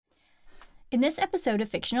In this episode of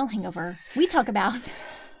Fictional Hangover, we talk about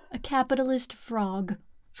a capitalist frog,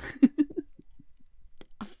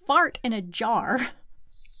 a fart in a jar,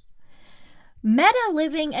 meta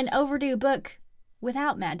living an overdue book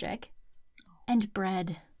without magic, and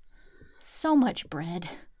bread. So much bread.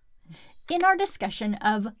 In our discussion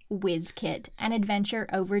of Wizkit, An Adventure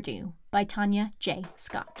Overdue by Tanya J.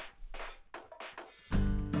 Scott.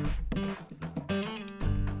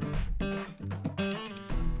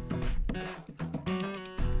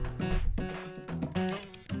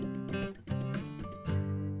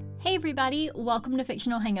 Hey everybody, welcome to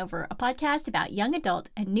Fictional Hangover, a podcast about young adult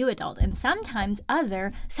and new adult, and sometimes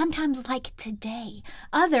like today,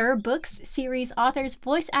 other books, series, authors,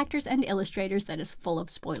 voice actors, and illustrators that is full of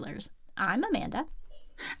spoilers. I'm Amanda.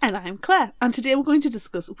 And I'm Claire, and today we're going to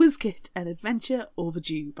discuss Wizkit, An Adventure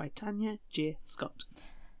Overdue by Tanya J. Scott.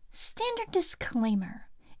 Standard disclaimer.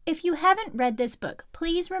 If you haven't read this book,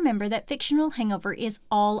 please remember that Fictional Hangover is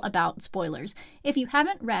all about spoilers. If you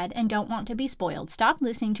haven't read and don't want to be spoiled, stop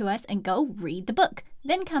listening to us and go read the book.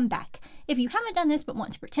 Then come back. If you haven't done this but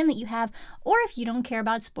want to pretend that you have, or if you don't care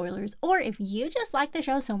about spoilers, or if you just like the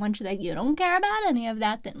show so much that you don't care about any of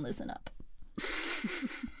that, then listen up.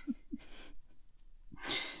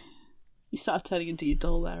 You started turning into your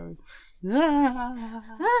doll there.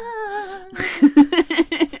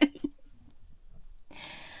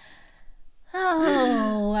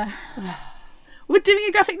 Oh. We're doing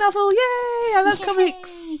a graphic novel. Yay! I love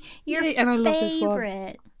comics. Your Yay. And I love this one.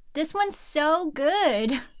 favorite. This one's so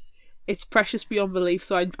good. It's precious beyond belief,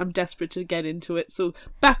 so I'm desperate to get into it. So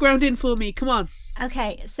background info me, come on.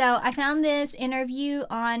 Okay, so I found this interview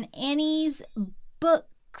on Annie's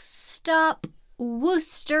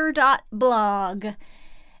bookstopworcester.blog.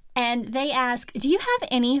 And they ask, do you have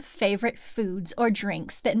any favorite foods or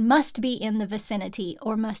drinks that must be in the vicinity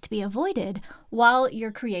or must be avoided while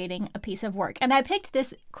you're creating a piece of work? And I picked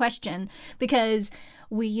this question because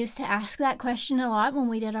we used to ask that question a lot when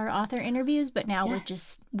we did our author interviews, but now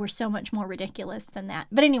we're so much more ridiculous than that.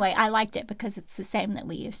 But anyway, I liked it because it's the same that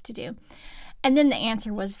we used to do. And then the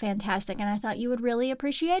answer was fantastic, and I thought you would really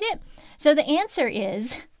appreciate it. So the answer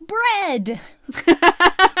is bread.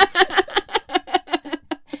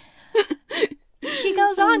 She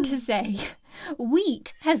goes on to say,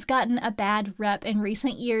 wheat has gotten a bad rep in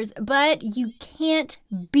recent years, but you can't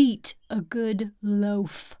beat a good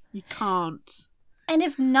loaf. You can't. And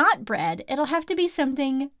if not bread, it'll have to be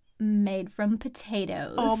something made from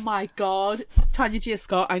potatoes. Oh my god. Tanya J.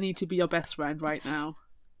 Scott, I need to be your best friend right now.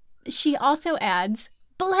 She also adds,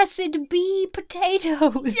 blessed be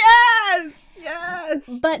potatoes. Yes! Yes!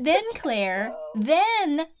 But then Claire,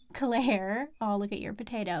 oh, look at your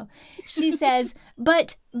potato. She says,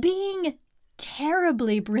 but being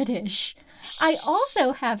terribly British, I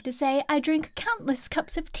also have to say I drink countless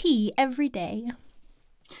cups of tea every day.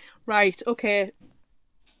 Right, okay.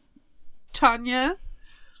 Tanya,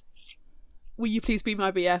 will you please be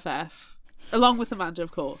my BFF? Along with Amanda,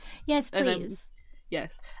 of course. Yes, please.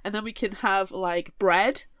 Yes. And then we can have, like,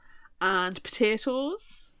 bread and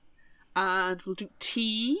potatoes, and we'll do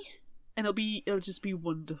tea. And it'll just be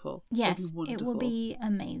wonderful. Yes, it will be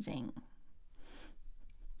amazing.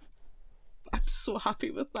 I'm so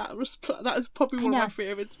happy with that. That is probably one of my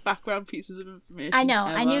favourite background pieces of information. I know.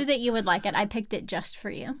 Ever. I knew that you would like it. I picked it just for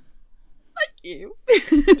you. Thank you.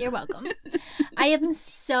 You're welcome. I am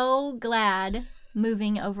so glad,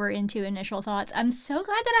 moving over into initial thoughts, I'm so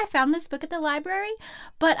glad that I found this book at the library,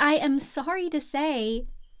 but I am sorry to say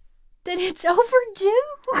that it's overdue.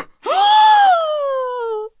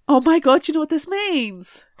 Oh my god, you know what this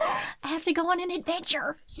means? I have to go on an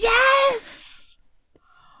adventure. Yes!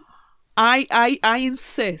 I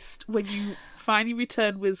insist when you finally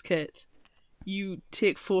return Wizkit, you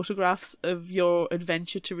take photographs of your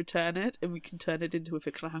adventure to return it, and we can turn it into a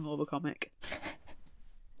Fictional Hangover comic.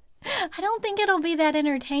 I don't think it'll be that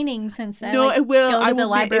entertaining since it will. Go to the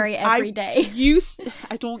library every day.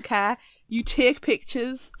 I don't care. You take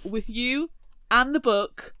pictures with you and the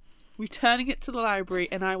book, returning it to the library,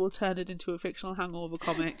 and I will turn it into a Fictional Hangover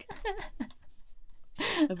comic.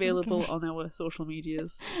 Available on our social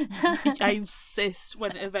medias. I insist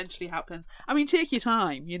when it eventually happens. I mean, take your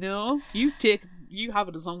time, you know? You have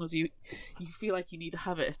it as long as you feel like you need to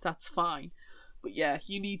have it. That's fine. But yeah,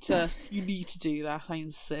 you need to do that. I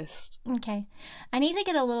insist. Okay. I need to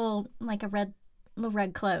get a little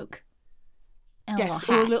red cloak. And yes,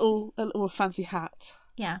 a or a little fancy hat.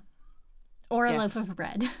 Yeah. Or a loaf of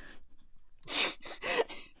bread.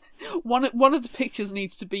 One of the pictures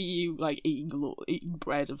needs to be you like eating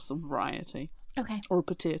bread of some variety. Okay. Or a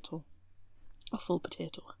potato. A full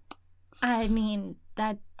potato. I mean,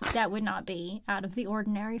 that would not be out of the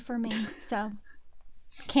ordinary for me. So,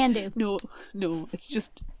 can do. No, it's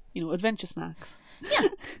just, adventure snacks. Yeah,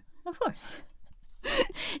 of course.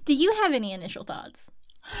 Do you have any initial thoughts?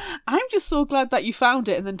 I'm just so glad that you found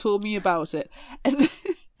it and then told me about it. And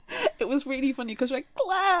it was really funny because you're like,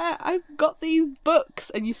 Claire, I've got these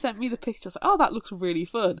books. And you sent me the pictures. Like, oh, that looks really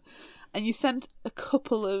fun. And you sent a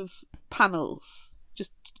couple of panels,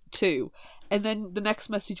 just 2. And then the next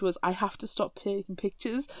message was, I have to stop taking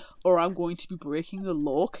pictures or I'm going to be breaking the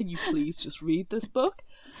law. Can you please just read this book?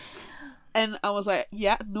 And I was like,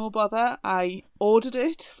 yeah, no bother. I ordered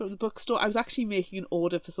it from the bookstore. I was actually making an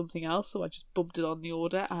order for something else, so I just bumped it on the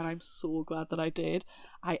order, and I'm so glad that I did.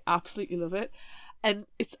 I absolutely love it. And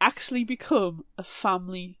it's actually become a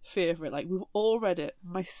family favourite. Like, we've all read it.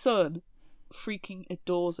 My son freaking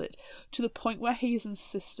adores it, to the point where he has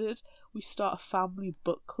insisted we start a family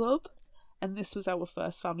book club. And this was our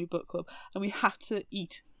first family book club. And we had to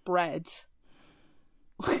eat bread.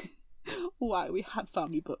 Why we had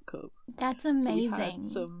family book club. That's amazing. So we had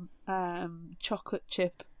some chocolate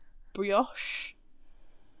chip brioche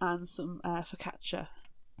and some focaccia.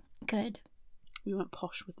 Good. We went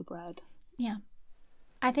posh with the bread. Yeah.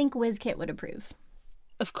 I think Wizkit would approve.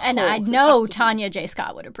 Of course. And I know Tanya J.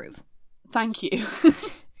 Scott would approve. Thank you.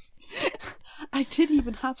 I did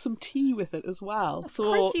even have some tea with it as well. Of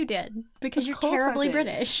course you did. Because you're terribly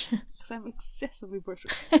British. Because I'm excessively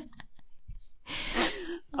British.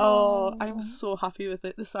 Oh, I'm so happy with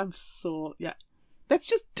it. Yeah. Let's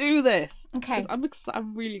just do this. Okay.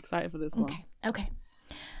 I'm really excited for this one. Okay.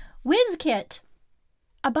 Wizkit,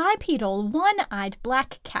 a bipedal, one-eyed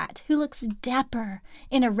black cat who looks dapper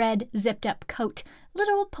in a red zipped-up coat,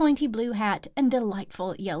 little pointy blue hat, and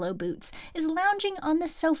delightful yellow boots, is lounging on the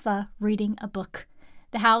sofa reading a book.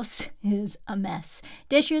 The house is a mess.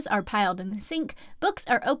 Dishes are piled in the sink, books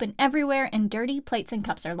are open everywhere, and dirty plates and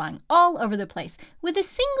cups are lying all over the place, with a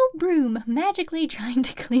single broom magically trying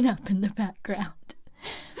to clean up in the background.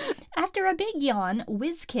 After a big yawn,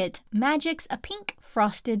 Wizkit magics a pink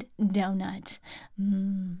frosted donut.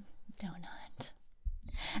 Donut.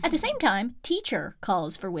 At the same time, Teacher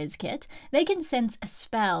calls for Wizkit. They can sense a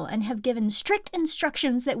spell and have given strict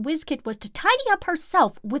instructions that Wizkit was to tidy up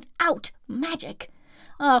herself without magic.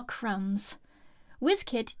 Oh, crumbs.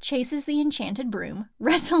 Wizkit chases the enchanted broom,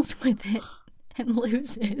 wrestles with it, and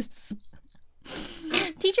loses.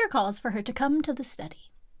 Teacher calls for her to come to the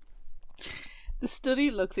study. The study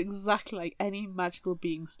looks exactly like any magical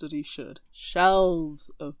being study should. Shelves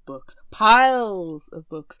of books, piles of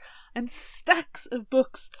books, and stacks of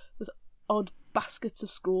books with odd baskets of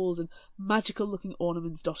scrolls and magical-looking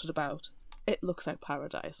ornaments dotted about. It looks like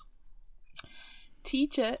paradise.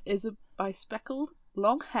 Teacher is a bespectacled,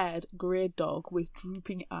 long-haired grey dog with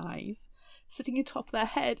drooping eyes. Sitting atop their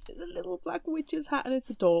head is a little black witch's hat, and it's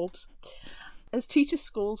adorbs. As Teacher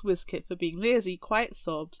scolds Wizkit for being lazy, quiet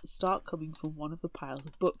sobs start coming from one of the piles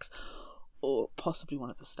of books, or possibly one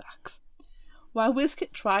of the stacks. While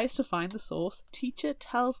Wizkit tries to find the source, Teacher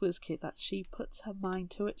tells Wizkit that she puts her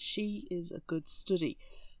mind to it. She is a good study,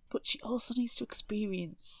 but she also needs to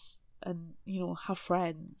experience and, have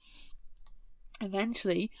friends.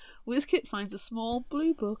 Eventually, Wizkit finds a small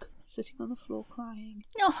blue book sitting on the floor crying.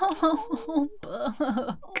 Oh, book.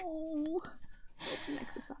 Oh, it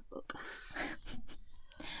makes a sad book.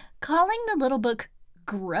 Calling the little book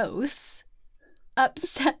gross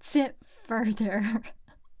upsets it further.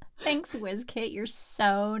 Thanks, Wizkit. You're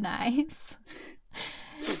so nice.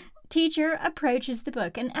 Teacher approaches the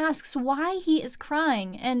book and asks why he is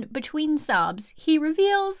crying, and between sobs, he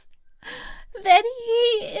reveals that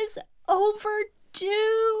he is overdue.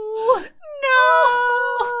 No!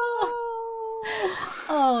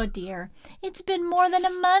 Oh dear. It's been more than a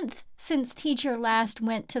month since Teacher last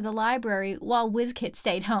went to the library while Wizkit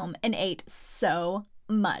stayed home and ate so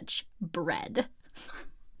much bread.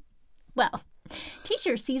 Well,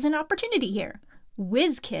 Teacher sees an opportunity here.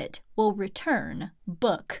 Wizkit will return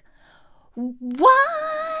book.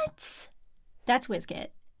 What? That's Wizkit.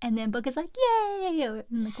 And then Book is like, yay,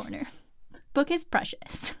 in the corner. Book is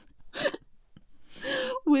precious.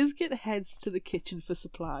 Wizkit heads to the kitchen for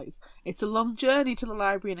supplies. It's a long journey to the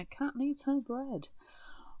library and a cat needs her bread.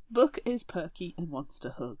 Book is perky and wants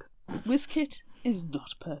to hug. Wizkit is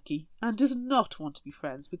not perky and does not want to be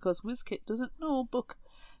friends because Wizkit doesn't know Book,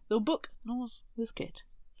 though Book knows Wizkit.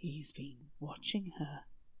 He's been watching her.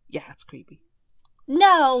 Yeah, it's creepy.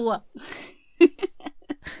 No!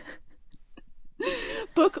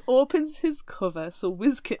 Book opens his cover so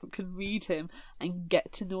Wizkit can read him and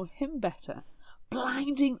get to know him better.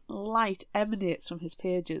 Blinding light emanates from his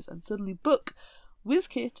pages, and suddenly Book,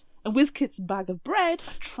 Wizkit, and Wizkit's bag of bread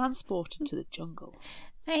are transported to the jungle.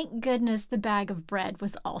 Thank goodness the bag of bread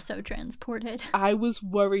was also transported. I was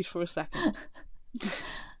worried for a second.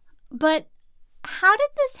 But how did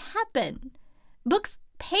this happen? Book's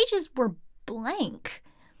pages were blank.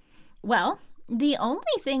 Well, the only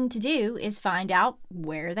thing to do is find out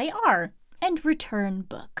where they are and return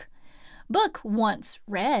Book. Book once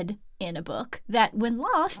read in a book that when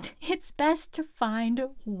lost, it's best to find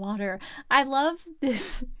water. I love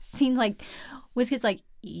this scene. Like, Wizkit's like,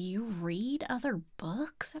 you read other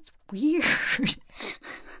books? That's weird.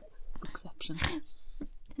 Exception.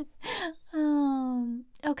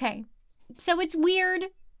 Okay. So it's weird.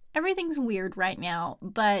 Everything's weird right now,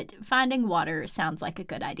 but finding water sounds like a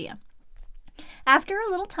good idea. After a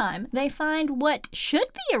little time, they find what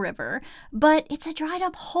should be a river, but it's a dried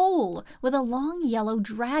up hole with a long yellow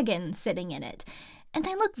dragon sitting in it, and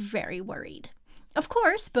they look very worried. Of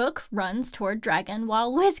course, Book runs toward Dragon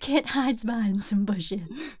while Wizkit hides behind some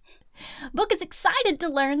bushes. Book is excited to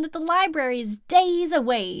learn that the library is days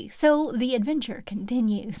away, so the adventure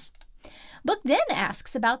continues. Book then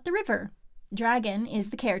asks about the river. Dragon is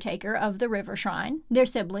the caretaker of the river shrine. Their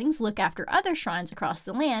siblings look after other shrines across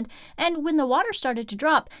the land, and when the water started to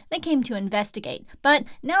drop, they came to investigate. But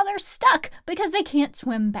now they're stuck because they can't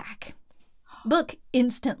swim back. Book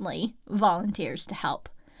instantly volunteers to help.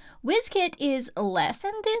 Wizkit is less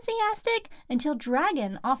enthusiastic until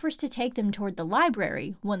Dragon offers to take them toward the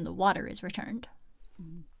library when the water is returned.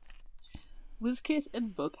 Wizkit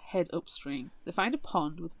and Book head upstream. They find a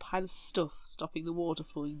pond with a pile of stuff stopping the water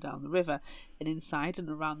flowing down the river, and inside and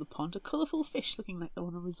around the pond are colourful fish looking like they're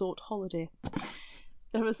on a resort holiday.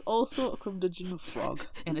 There is also a curmudgeon frog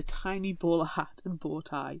in a tiny bowler hat and bow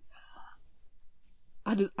tie.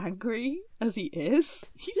 And as angry as he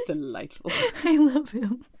is, he's delightful. I love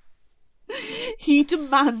him. He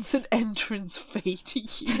demands an entrance fee to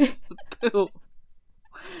use the pool.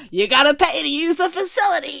 You gotta pay to use the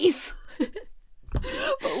facilities!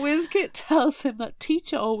 But Wizkit tells him that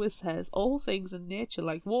teacher always says all things in nature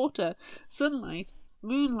like water, sunlight,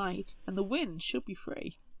 moonlight, and the wind should be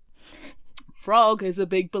free. Frog is a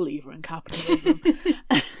big believer in capitalism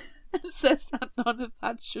and says that none of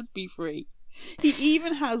that should be free. He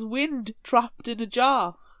even has wind trapped in a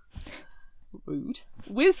jar. Rude.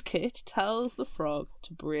 Wizkit tells the frog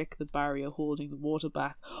to break the barrier holding the water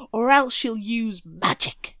back, or else she'll use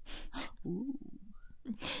magic. Ooh.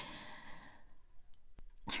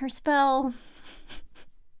 Her spell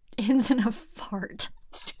ends in a fart.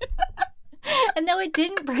 And though it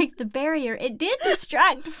didn't break the barrier, it did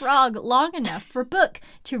distract Frog long enough for Book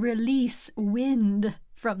to release wind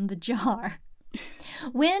from the jar.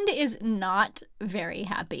 Wind is not very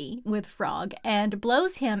happy with Frog and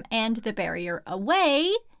blows him and the barrier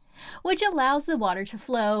away, which allows the water to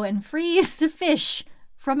flow and frees the fish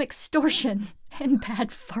from extortion and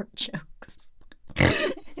bad fart jokes.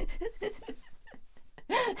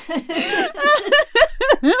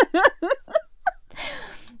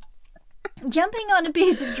 Jumping on a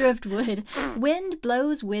piece of driftwood, Wind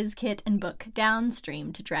blows Wizkit and Book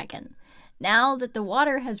downstream to Dragon. Now that the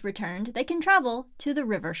water has returned, they can travel to the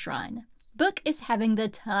river shrine. Book is having the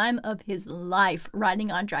time of his life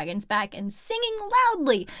riding on Dragon's back and singing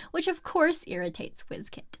loudly, which of course irritates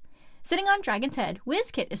Wizkit. Sitting on Dragon's head,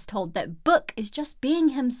 Wizkit is told that Book is just being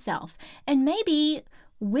himself, and maybe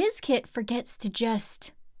Wizkit forgets to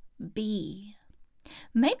just be.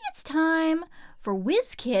 Maybe it's time for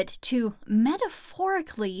Wizkit to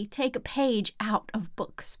metaphorically take a page out of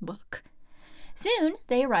Book's book. Soon,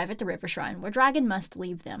 they arrive at the river shrine where Dragon must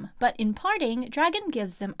leave them, but in parting, Dragon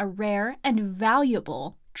gives them a rare and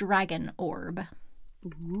valuable dragon orb.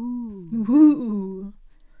 Ooh. Ooh.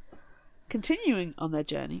 Continuing on their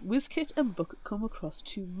journey, Wizkit and Book come across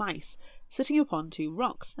two mice sitting upon two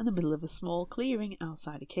rocks in the middle of a small clearing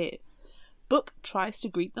outside a cave. Book tries to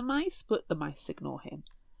greet the mice, but the mice ignore him.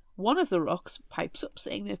 One of the rocks pipes up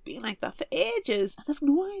saying they've been like that for ages and have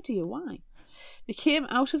no idea why. They came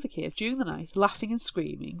out of the cave during the night, laughing and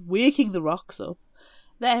screaming, waking the rocks up.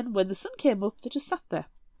 Then, when the sun came up, they just sat there.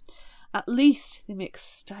 At least they make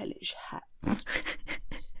stylish hats.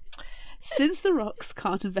 Since the rocks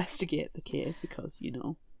can't investigate the cave because,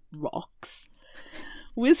 rocks,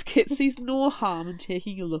 Wizkit sees no harm in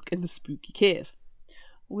taking a look in the spooky cave.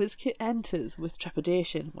 Wizkit enters with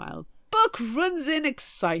trepidation while Book runs in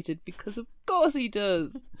excited because of course he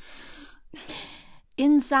does.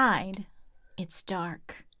 Inside, it's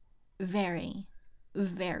dark. Very,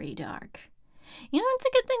 very dark. It's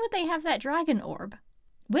a good thing that they have that dragon orb.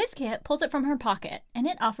 Wizkit pulls it from her pocket, and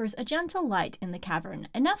it offers a gentle light in the cavern,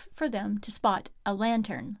 enough for them to spot a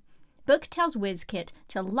lantern. Book tells Wizkit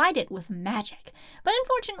to light it with magic, but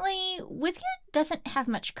unfortunately, Wizkit doesn't have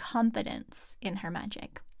much confidence in her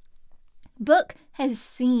magic. Book has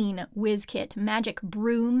seen Wizkit magic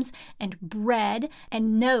brooms and bread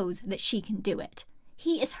and knows that she can do it.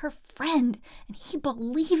 He is her friend, and he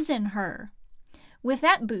believes in her. With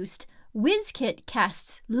that boost, Wizkit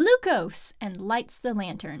casts Lucos and lights the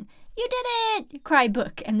lantern. "You did it!" cry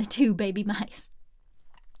Book and the two baby mice.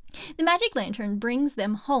 The magic lantern brings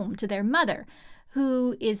them home to their mother,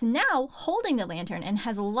 who is now holding the lantern and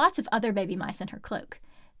has lots of other baby mice in her cloak.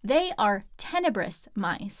 They are tenebrous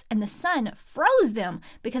mice, and the sun froze them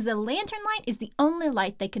because the lantern light is the only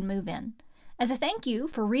light they can move in. As a thank you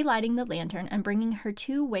for relighting the lantern and bringing her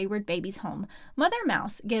two wayward babies home, Mother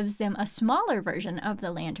Mouse gives them a smaller version of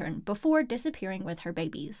the lantern before disappearing with her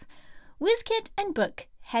babies. Wizkit and Book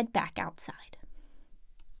head back outside.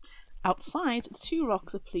 Outside, the two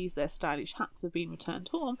rocks are pleased their stylish hats have been returned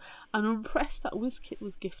home and are impressed that Wizkit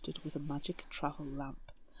was gifted with a magic travel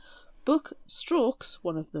lamp. Book strokes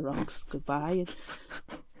one of the rocks goodbye and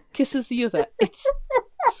kisses the other. It's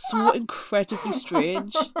so incredibly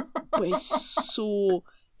strange, but it's so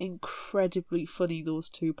incredibly funny, those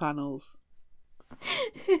two panels.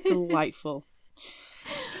 Delightful.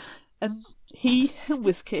 And he and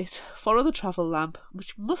Wizkit follow the travel lamp,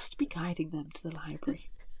 which must be guiding them to the library.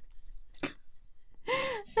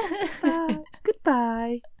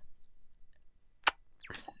 Goodbye.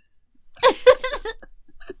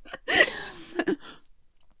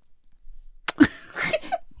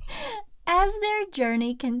 As their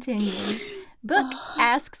journey continues, Book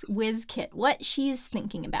asks Wizkit what she's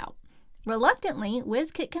thinking about. Reluctantly,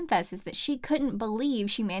 Wizkit confesses that she couldn't believe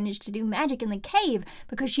she managed to do magic in the cave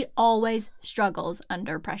because she always struggles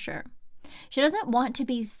under pressure. She doesn't want to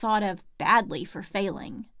be thought of badly for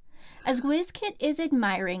failing. As Wizkit is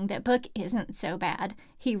admiring that Book isn't so bad,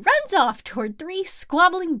 he runs off toward 3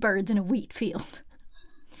 squabbling birds in a wheat field.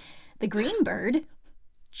 The green bird,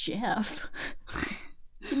 Jeff,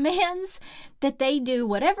 demands that they do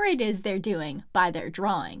whatever it is they're doing by their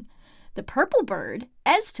drawing. The purple bird,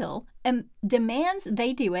 Estil, demands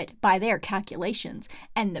they do it by their calculations.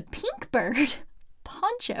 And the pink bird,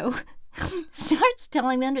 Poncho, starts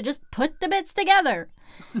telling them to just put the bits together.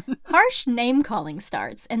 Harsh name-calling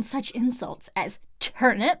starts, and such insults as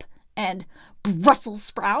turnip and Brussels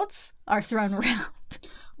sprouts are thrown around.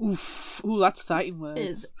 Ooh, that's fighting words. It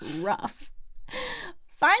is rough.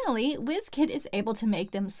 Finally, Wizkit is able to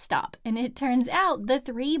make them stop, and it turns out the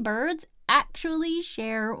 3 birds actually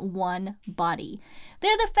share one body.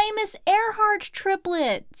 They're the famous Earhart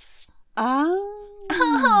triplets. Oh!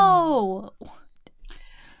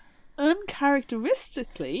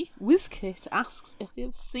 Uncharacteristically, Wizkit asks if they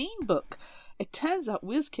have seen Book. It turns out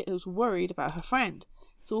Wizkit is worried about her friend.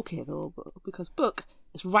 It's okay though, because Book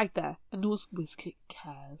is right there and knows Wizkit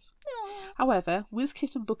cares. Aww. However,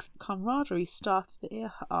 Wizkit and Book's camaraderie starts the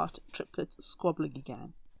Earhart triplets squabbling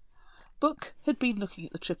again. Book had been looking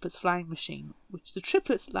at the triplets' flying machine, which the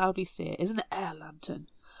triplets loudly say is an air lantern.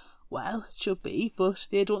 Well, it should be, but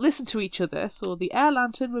they don't listen to each other, so the air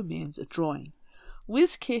lantern remains a drawing.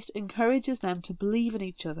 Wizkit encourages them to believe in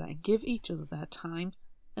each other and give each other their time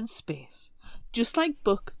and space, just like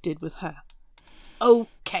Book did with her.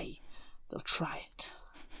 Okay, they'll try it.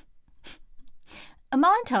 A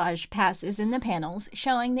montage passes in the panels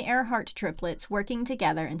showing the Earhart triplets working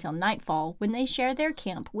together until nightfall when they share their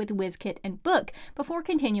camp with Wizkit and Book before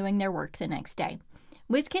continuing their work the next day.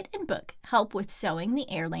 Wizkit and Book help with sewing the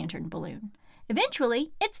air lantern balloon.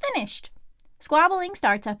 Eventually, it's finished. Squabbling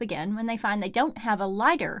starts up again when they find they don't have a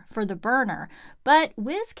lighter for the burner, but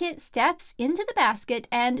Wizkit steps into the basket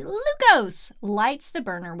and Lucos lights the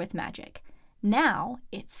burner with magic. Now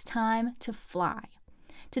it's time to fly.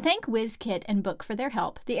 To thank Wizkit and Book for their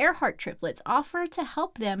help, the Earhart triplets offer to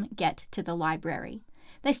help them get to the library.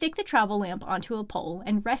 They stick the travel lamp onto a pole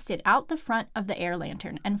and rest it out the front of the air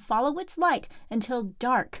lantern and follow its light until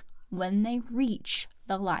dark when they reach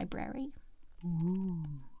the library. Ooh.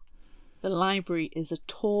 The library is a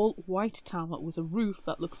tall white tower with a roof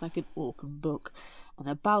that looks like an open book and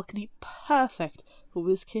a balcony perfect for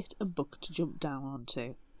Wizkit and Book to jump down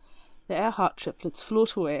onto. The Earhart triplets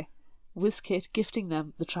float away, Wizkit gifting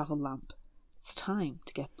them the travel lamp. It's time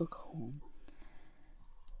to get Book home.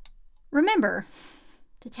 Remember,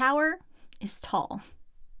 the tower is tall,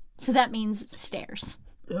 so that means stairs.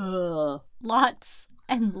 Ugh. Lots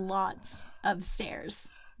and lots of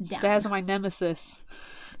stairs. Down. Stairs are my nemesis.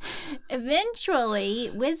 Eventually,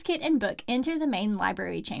 Wizkit and Book enter the main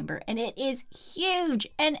library chamber, and it is huge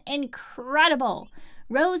and incredible.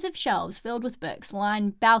 Rows of shelves filled with books line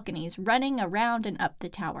balconies running around and up the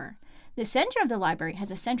tower. The center of the library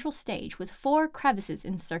has a central stage with 4 crevices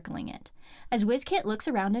encircling it. As Wizkit looks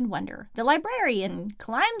around in wonder, the librarian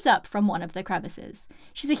climbs up from one of the crevices.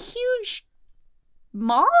 She's a huge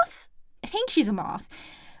moth? I think she's a moth,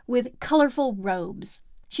 with colorful robes.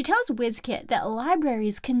 She tells Wizkit that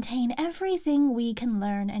libraries contain everything we can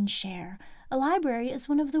learn and share. A library is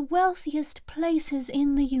one of the wealthiest places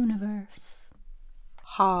in the universe.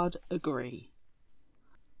 Hard agree.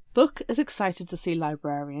 Book is excited to see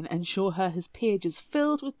Librarian and show her his pages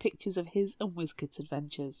filled with pictures of his and Wizkit's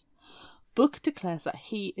adventures. Book declares that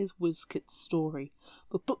he is Wizkit's story,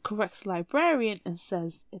 but Book corrects Librarian and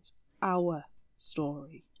says it's our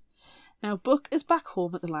story. Now Book is back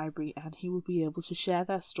home at the library and he will be able to share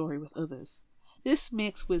their story with others. This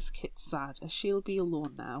makes Wizkit sad as she'll be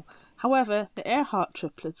alone now. However, the Earhart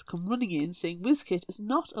triplets come running in saying Wizkit is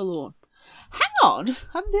not alone. Hang on!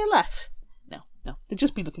 Hadn't they left? No, they've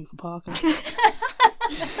just been looking for parking.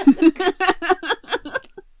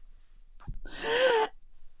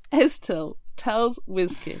 Estelle tells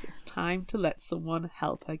Wizkit it's time to let someone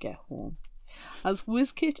help her get home. As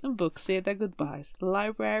Wizkit and Book say their goodbyes, the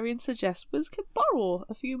librarian suggests Wizkit borrow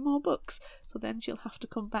a few more books, so then she'll have to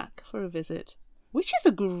come back for a visit. Which is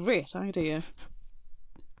a great idea.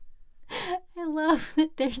 I love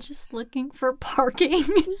that they're just looking for parking.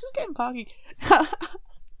 He's just getting parking.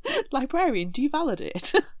 Librarian, do you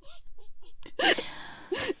validate?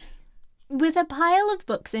 With a pile of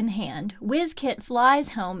books in hand, Wizkit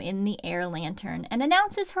flies home in the air lantern and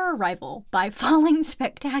announces her arrival by falling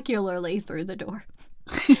spectacularly through the door.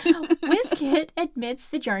 Wizkit admits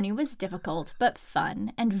the journey was difficult but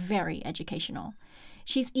fun and very educational.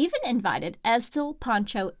 She's even invited Estelle,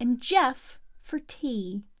 Pancho, and Jeff for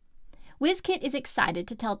tea. Wizkit is excited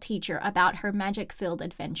to tell Teacher about her magic-filled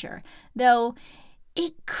adventure, though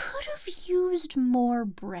it could have used more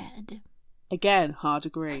bread. Again, hard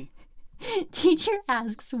agree. Teacher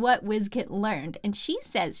asks what Wizkit learned, and she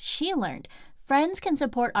says she learned friends can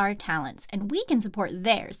support our talents, and we can support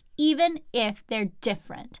theirs, even if they're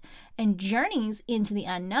different. And journeys into the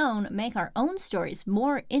unknown make our own stories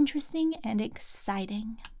more interesting and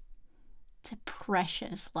exciting. It's a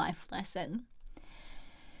precious life lesson.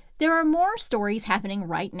 There are more stories happening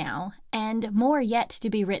right now, and more yet to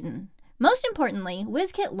be written. Most importantly,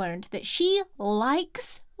 Wizkit learned that she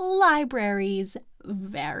likes libraries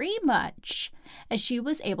very much, as she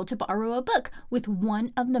was able to borrow a book with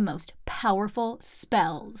one of the most powerful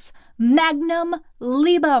spells, Magnum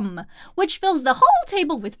Libum, which fills the whole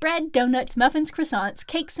table with bread, donuts, muffins, croissants,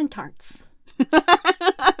 cakes, and tarts.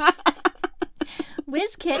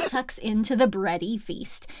 Wizkit tucks into the bready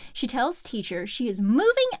feast. She tells Teacher she is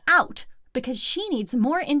moving out because she needs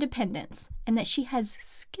more independence and that she has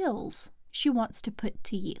skills she wants to put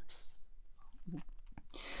to use.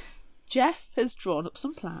 Jeff has drawn up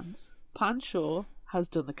some plans, Pancho has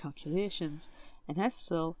done the calculations, and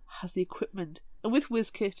Estelle has the equipment, and with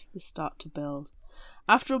Wizkit they start to build.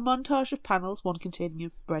 After a montage of panels, one containing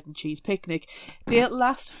a bread and cheese picnic, they at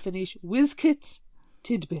last finish Wizkit's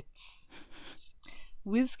Tidbits.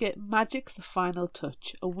 Wizkit magics the final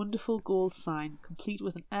touch, a wonderful gold sign complete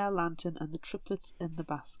with an air lantern and the triplets in the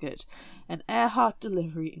basket, an Earhart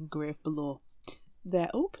delivery engraved below. They're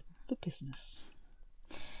open for business.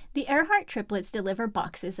 The Earhart triplets deliver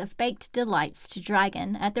boxes of baked delights to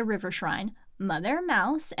Dragon at the river shrine, Mother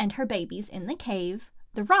Mouse and her babies in the cave,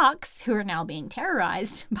 the Rocks, who are now being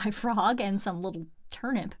terrorized by Frog and some little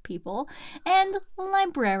turnip people, and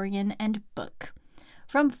Librarian and Book.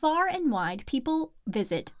 From far and wide, people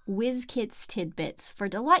visit Wizkit's Tidbits for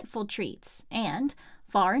delightful treats, and,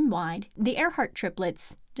 far and wide, the Earhart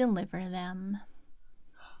triplets deliver them.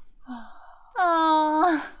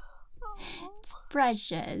 Aww, it's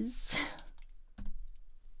precious.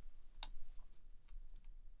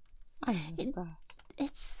 I love that.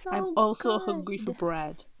 It's so I'm also good. hungry for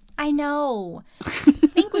bread. I know. I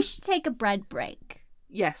think we should take a bread break.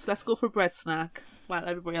 Yes, let's go for a bread snack while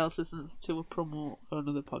everybody else listens to a promo for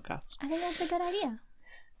another podcast. I think that's a good idea.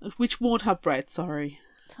 Which won't have bread, sorry.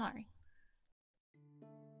 Sorry.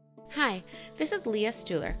 Hi, this is Leah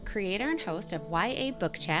Stuhler, creator and host of YA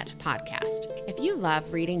Book Chat podcast. If you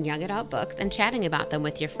love reading young adult books and chatting about them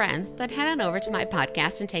with your friends, then head on over to my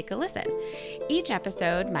podcast and take a listen. Each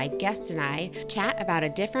episode, my guest and I chat about a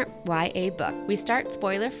different YA book. We start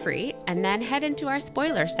spoiler-free and then head into our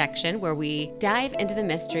spoiler section where we dive into the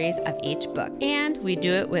mysteries of each book. And we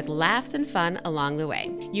do it with laughs and fun along the way.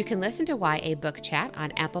 You can listen to YA Book Chat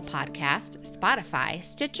on Apple Podcast, Spotify,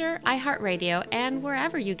 Stitcher, iHeartRadio, and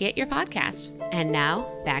wherever you get your podcast. And now,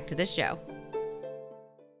 back to the show.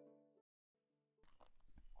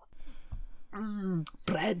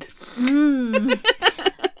 Bread.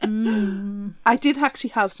 I did actually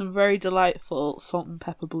have some very delightful salt and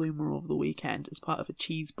pepper bloomer over the weekend as part of a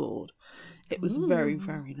cheese board. It was very,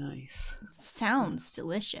 very nice. Sounds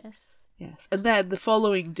delicious. Yes. And then the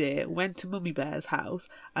following day, went to Mummy Bear's house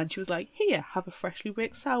and she was like, here, have a freshly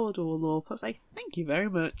baked sourdough loaf. I was like, thank you very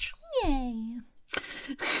much. Yay.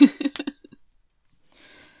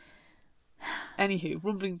 Anywho,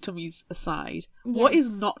 rumbling tummies aside, what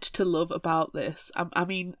is not to love about this? I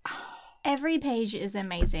mean... Every page is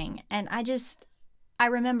amazing, and I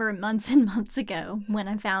remember months and months ago when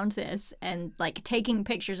I found this and like taking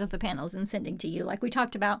pictures of the panels and sending to you, like we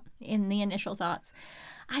talked about in the initial thoughts.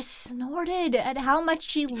 I snorted at how much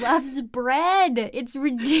she loves bread. It's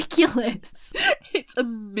ridiculous. It's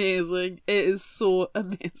amazing. It is so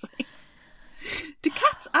amazing. Do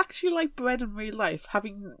cats actually like bread in real life,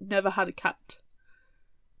 having never had a cat?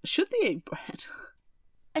 Should they eat bread?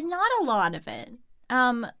 Not a lot of it.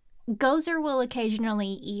 Gozer will occasionally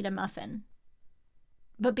eat a muffin,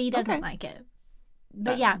 but Bee doesn't like it.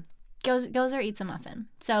 But yeah, Gozer eats a muffin.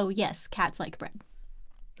 So yes, cats like bread.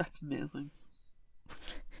 That's amazing.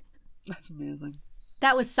 That's amazing.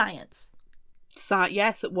 That was science.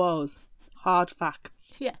 Yes, it was. Hard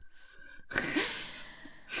facts. Yes.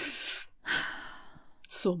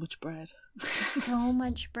 So much bread. So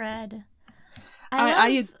much bread.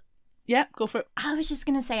 Yeah, go for it. I was just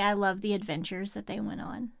gonna say I love the adventures that they went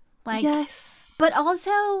on. Like, yes. But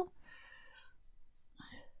also,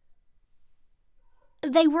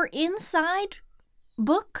 they were inside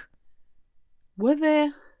book. Were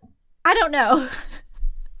they? I don't know.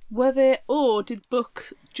 Were they? Or did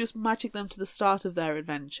book just magic them to the start of their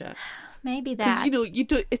adventure? Maybe that. Because, you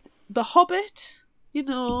do it. The Hobbit,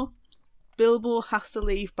 Bilbo has to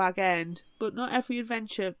leave Bag End, but not every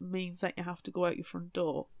adventure means that you have to go out your front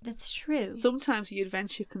door. That's true. Sometimes the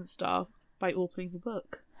adventure can start by opening the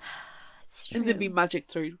book. It's true. And then be magic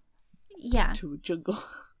through to a jungle.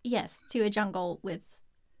 Yes, to a jungle with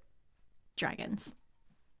dragons.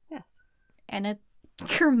 Yes. And a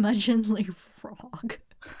curmudgeonly frog.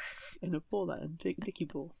 And a ball and dicky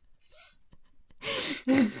ball.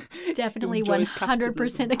 He's definitely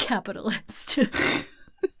 100% a capitalist.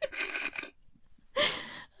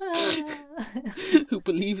 Who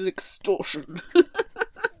believes extortion. And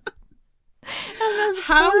those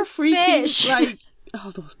How poor freaking fish.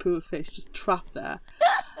 those poor fish just trapped there.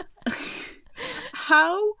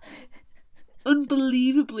 How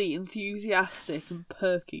unbelievably enthusiastic and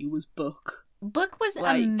perky was Book. Book was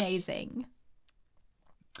amazing.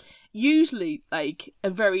 Usually, a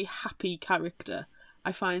very happy character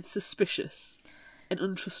I find suspicious and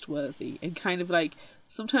untrustworthy and kind of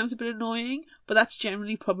sometimes a bit annoying, but that's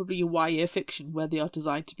generally probably a YA fiction where they are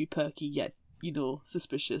designed to be perky yet,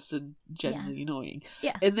 suspicious and generally annoying.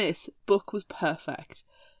 Yeah. In this, Book was perfect.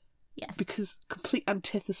 Yes. Because complete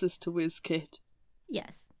antithesis to Wizkit.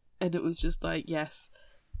 Yes. And it was just yes.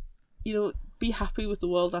 Be happy with the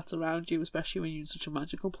world that's around you, especially when you're in such a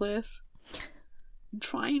magical place. And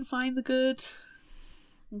try and find the good.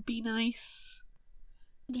 And be nice.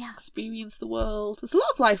 Yeah. Experience the world. There's a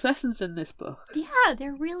lot of life lessons in this book. Yeah,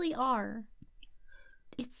 there really are.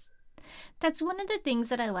 That's one of the things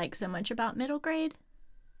that I like so much about middle grade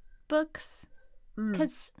books.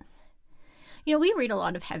 Because, we read a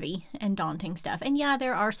lot of heavy and daunting stuff. And yeah,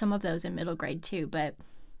 there are some of those in middle grade too, but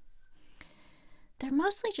they're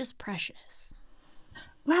mostly just precious.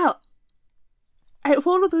 Well, out of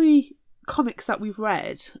all of the comics that we've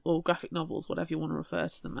read, or graphic novels, whatever you want to refer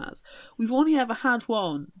to them as, we've only ever had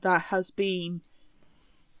one that has been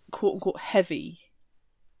quote-unquote heavy,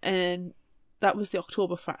 and that was the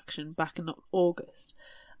October Fraction back in August.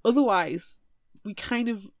 Otherwise, we kind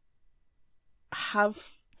of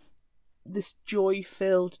have this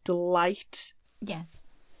joy-filled delight. Yes.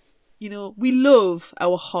 We love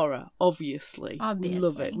our horror, obviously. Obviously. We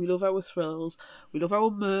love it. We love our thrills. We love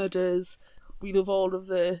our murders. We love all of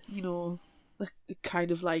the, the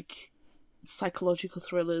kind of psychological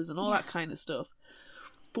thrillers and all that kind of stuff.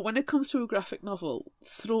 But when it comes to a graphic novel,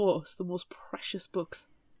 throw us the most precious books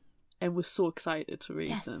and we're so excited to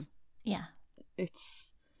read them. Yeah.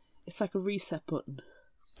 It's like a reset button.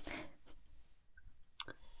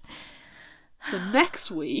 So next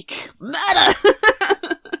week, murder!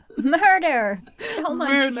 Murder! So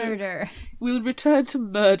much murder. We'll return to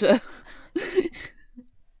murder.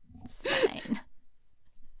 It's fine.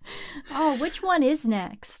 Oh, which one is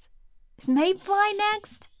next? Is Mayfly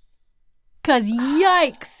next? 'Cause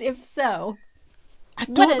yikes, if so. I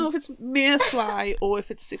don't know if it's Mayfly or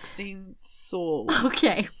if it's 16 Souls.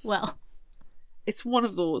 Okay, well. It's one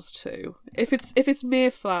of those two. If it's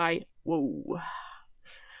Mayfly, whoa.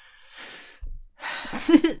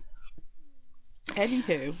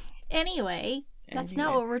 Anywho. Anyway, that's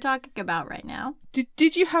not what we're talking about right now.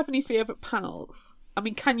 Did you have any favourite panels? I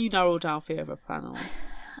mean, can you narrow down favourite panels?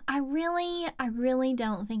 I really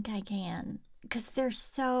don't think I can. Because they're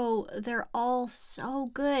all so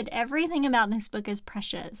good. Everything about this book is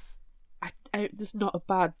precious. There's not a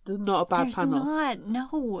bad panel. There's not,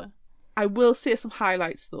 no. I will say some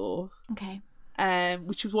highlights though. Okay.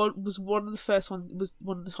 Which was one of the first one, was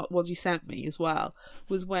one of the top ones you sent me as well.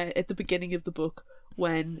 Was where at the beginning of the book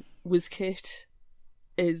when Wizkit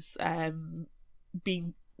is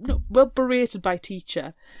being berated by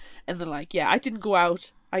teacher, and they're like, "Yeah, I didn't go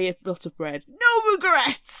out. I ate lots of bread. No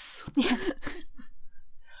regrets." Yeah.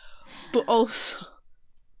 But also,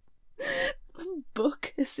 when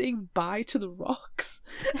Book is saying bye to the rocks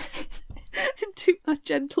and doing that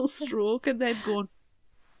gentle stroke and then going,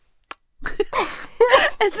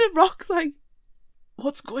 and the rock's like,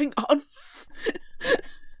 "What's going on?"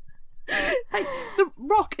 Like, the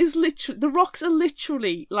rocks are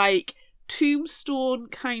literally like tombstone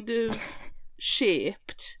kind of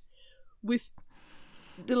shaped with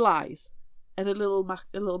little eyes and a little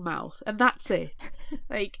mouth, and that's it.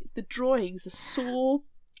 Like, the drawings are so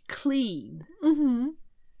clean,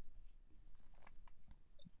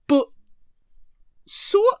 but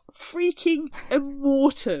so freaking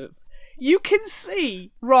emotive. You can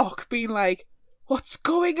see Rock being like, "What's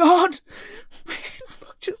going on?"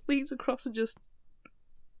 Rock just leans across and just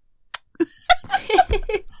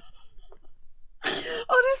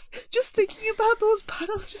honest, just thinking about those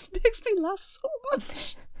panels just makes me laugh so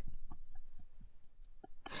much.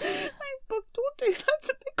 Like, Book, don't do that. It's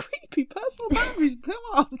a bit creepy. Personal boundaries, come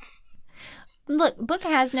on. Look, Book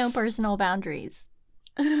has no personal boundaries.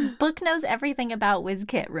 Book knows everything about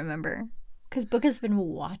Wizkit, remember? Because Book has been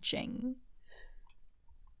watching.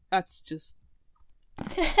 That's just...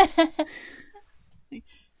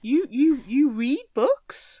 You read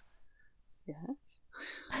books? Yes.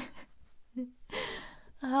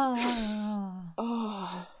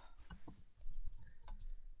 Oh.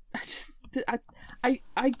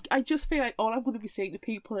 I just feel like all I'm going to be saying to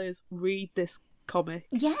people is read this comic.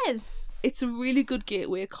 Yes. It's a really good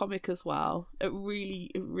gateway comic as well. It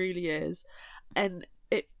really is. And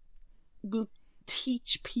it will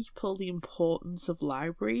teach people the importance of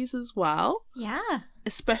libraries as well. Yeah.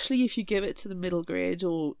 Especially if you give it to the middle grade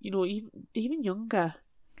or, even younger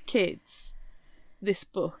kids, this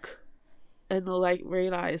book. And they'll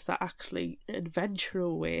realise that actually adventure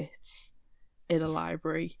awaits in a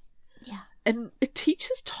library. Yeah. And it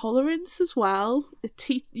teaches tolerance as well.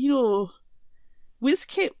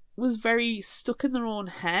 Wizkit was very stuck in their own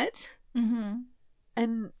head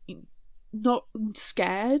and not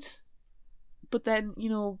scared, but then,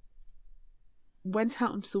 went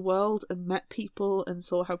out into the world and met people and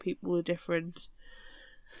saw how people were different.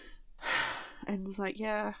 And was like,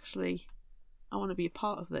 yeah, actually, I want to be a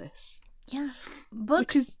part of this. Yeah.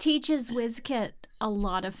 Book teaches Wizkit a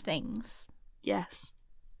lot of things. Yes.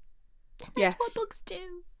 That's what books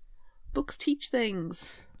do. Books teach things.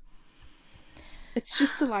 It's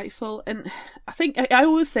just delightful. And I think, I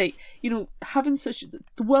always say, having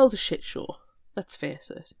the world's a shit show. Let's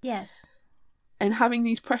face it. Yes. And having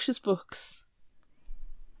these precious books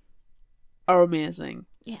are amazing.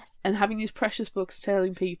 Yes. And having these precious books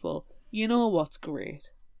telling people, you know what's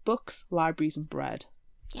great? Books, libraries and bread.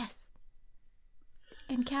 Yes.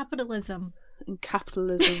 And capitalism.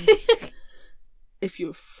 If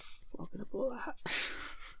you're fucking up all that.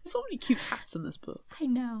 So many cute hats in this book. I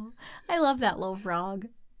know. I love that little frog.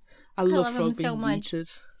 I love him frog so being much.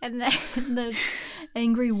 yeeted. And then the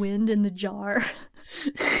angry wind in the jar.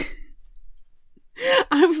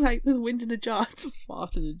 I was like, there's wind in a jar. It's a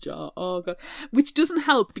fart in a jar. Oh, God. Which doesn't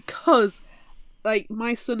help because,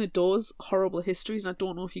 my son adores Horrible Histories, and I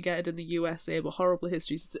don't know if you get it in the USA, but Horrible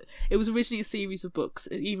Histories, it was originally a series of books,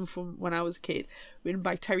 even from when I was a kid, written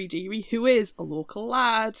by Terry Deary, who is a local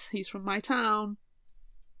lad. He's from my town.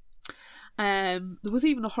 There was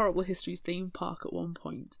even a Horrible Histories theme park at one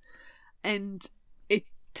point, and it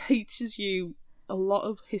teaches you a lot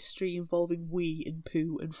of history involving wee and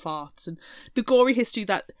poo and farts and the gory history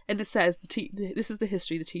and it says this is the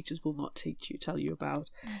history the teachers will not tell you about.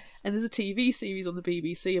 Nice. And there's a TV series on the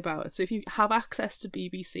BBC about it, so if you have access to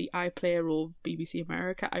BBC iPlayer or BBC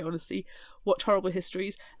America, I honestly watch Horrible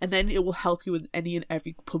Histories, and then it will help you with any and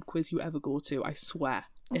every pub quiz you ever go to. I swear.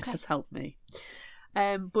 Okay. It has helped me.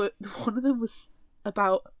 But one of them was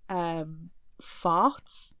about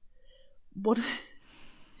farts. One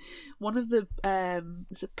of the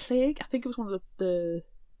is it plague? I think it was one of the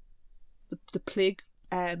plague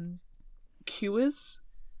cures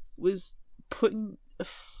was putting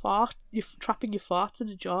trapping your farts in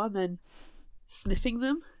a jar and then sniffing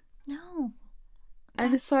them. No.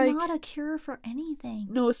 And That's it's like, not a cure for anything.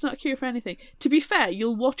 no, it's not a cure for anything. To be fair,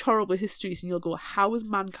 you'll watch horrible histories and you'll go, how is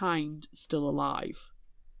mankind still alive?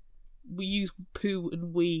 We use poo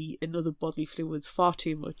and wee and other bodily fluids far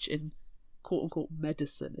too much in quote-unquote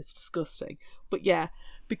medicine. It's disgusting. But yeah,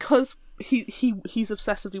 because he's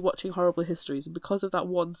obsessively watching horrible histories, and because of that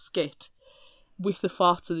one skit with the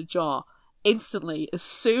farts in a jar, instantly, as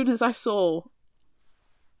soon as I saw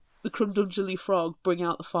the Crumdungeonly frog bring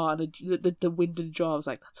out the fart and the wind in the jar, I was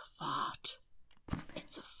like, that's a fart.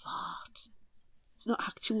 It's a fart. It's not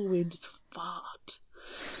actual wind, it's a fart.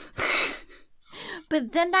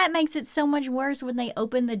 But then that makes it so much worse when they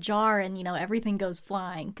open the jar and, you know, everything goes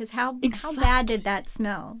flying. Because how bad did that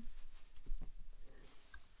smell?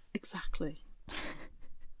 Exactly.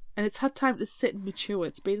 And it's had time to sit and mature.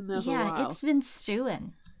 It's been in there for a while. Yeah, it's been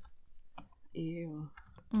stewing. Ew.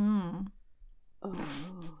 Mm.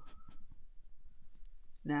 Oh.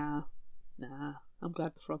 Nah. I'm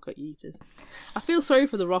glad the frog got yeeted. I feel sorry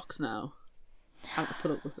for the rocks now. I have to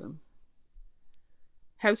put up with them.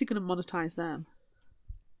 How's he going to monetize them?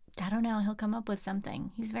 I don't know. He'll come up with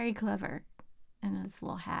something. He's very clever in his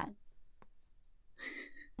little hat.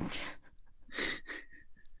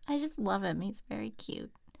 I just love him. He's very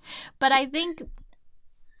cute. But I think,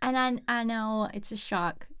 and I know it's a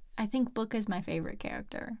shock, I think Book is my favorite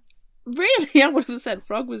character. Really? I would have said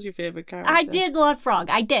Frog was your favourite character. I did love Frog.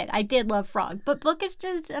 I did love Frog. But Book is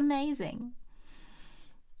just amazing.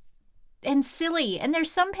 And silly. And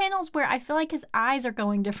there's some panels where I feel like his eyes are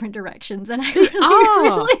going different directions, and I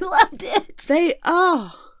really loved it. They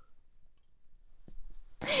are.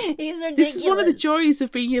 He's ridiculous. This is one of the joys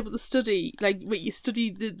of being able to study, like when you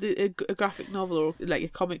study a graphic novel or like a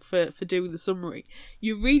comic for doing the summary.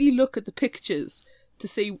 You really look at the pictures to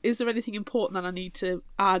see, is there anything important that I need to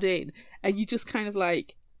add in? And you just kind of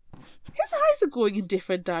like, his eyes are going in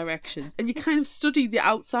different directions. And you kind of study the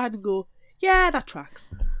outside and go, yeah, that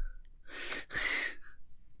tracks.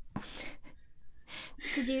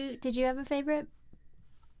 Did you have a favorite?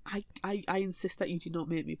 I insist that you do not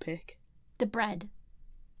make me pick. The bread.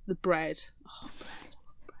 The bread. Oh,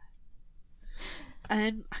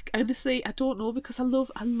 bread. Honestly, I don't know, because I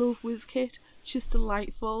love Wizkit. She's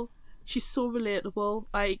delightful. She's so relatable.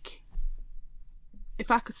 Like, if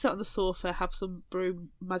I could sit on the sofa, have some broom,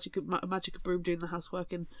 magic broom doing the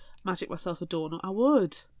housework and magic myself a donut, I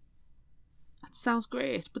would. That sounds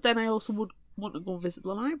great. But then I also would want to go and visit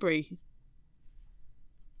the library.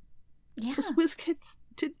 Yeah. Just Wizkit's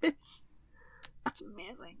tidbits. That's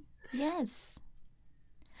amazing. Yes.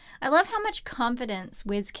 I love how much confidence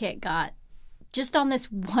Wizkit got just on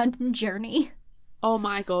this one journey. Oh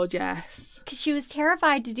my god, yes. Because she was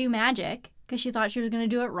terrified to do magic because she thought she was going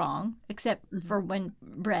to do it wrong, except for when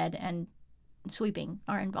bread and sweeping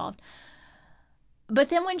are involved. But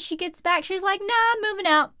then when she gets back, she's like, nah, I'm moving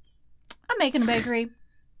out. I'm making a bakery.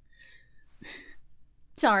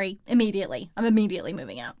 Sorry, immediately. I'm immediately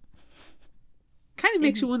moving out. Kind of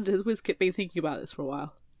makes you wonder, has Wizkit been thinking about this for a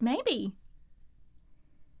while? Maybe.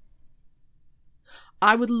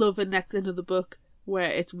 I would love another book where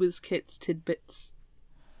it's Wizkit's tidbits.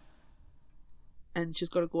 And she's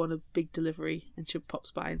got to go on a big delivery and she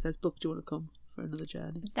pops by and says, Book, do you want to come for another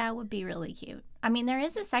journey? That would be really cute. I mean, there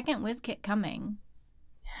is a second Wizkit coming.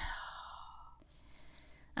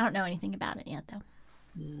 I don't know anything about it yet, though.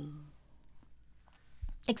 No.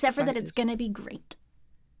 Except for that it's going to be great.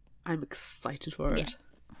 I'm excited for it. Yes.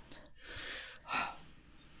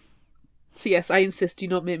 So yes, I insist, do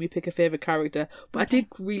not make me pick a favourite character. But okay. I did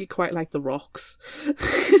really quite like the rocks.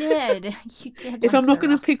 You did. You did. If I'm not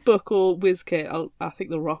going to pick Book or Wizkit, I think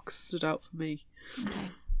the rocks stood out for me. Okay.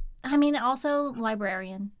 I mean, also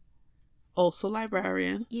librarian. Also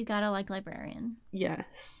librarian. You gotta like librarian.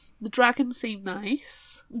 Yes. The dragon seemed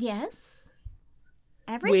nice. Yes.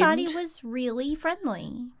 Everybody Wind. was really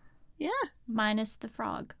friendly. Yeah. Minus the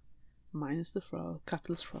frog. Minus the frog.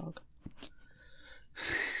 Capitalist frog.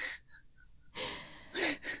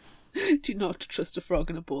 Do not trust a frog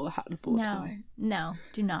in a bowler hat and a bow tie. No,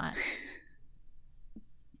 do not.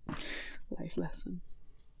 Life lesson.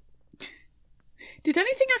 Did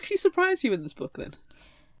anything actually surprise you in this book then?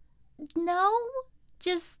 No,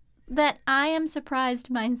 just that I am surprised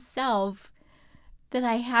myself that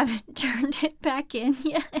I haven't turned it back in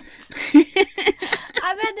yet.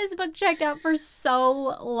 I've had this book checked out for so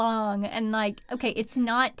long, and okay, it's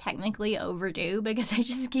not technically overdue because I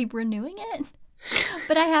just keep renewing it.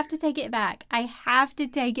 But I have to take it back. I have to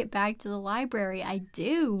take it back to the library. I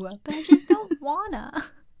do, but I just don't wanna.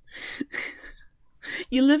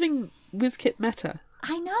 You're living Wizkit meta.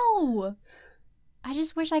 I know. I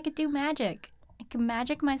just wish I could do magic. I can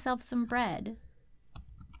magic myself some bread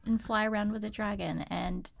and fly around with a dragon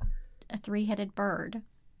and a 3-headed bird.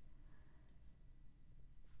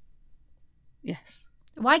 Yes.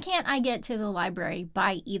 Why can't I get to the library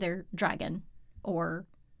by either dragon or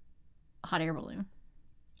hot air balloon?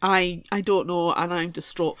 I don't know, and I'm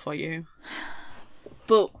distraught for you.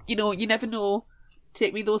 But, you know, you never know.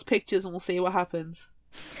 Take me those pictures and we'll see what happens.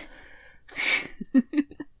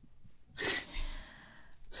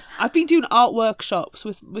 I've been doing art workshops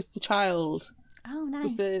with the child. Oh,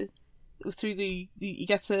 nice. He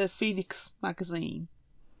gets a Phoenix magazine,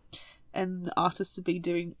 and the artists have been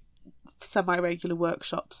doing semi-regular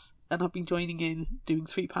workshops, and I've been joining in doing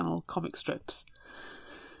 3-panel comic strips.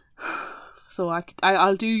 So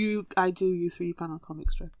I'll do you 3-panel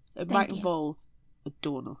comic strip. It might involve a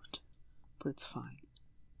donut, but it's fine.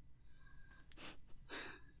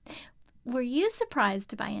 Were you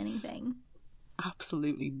surprised by anything?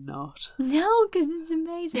 Absolutely not. No, because it's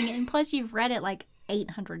amazing, and plus you've read it like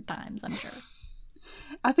 800 times, I'm sure.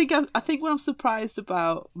 I think what I'm surprised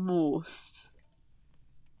about most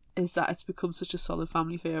is that it's become such a solid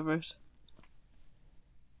family favourite.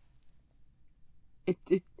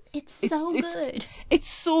 It's so good. It's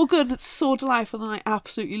so good and it's so delightful and I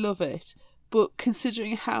absolutely love it. But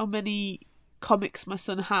considering how many comics my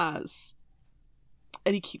son has,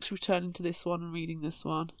 and he keeps returning to this one and reading this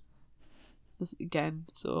one again,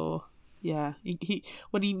 so yeah, he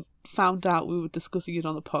when he found out we were discussing it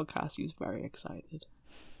on the podcast, he was very excited.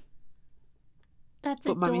 That's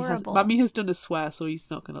but adorable. Mammy has done a swear, so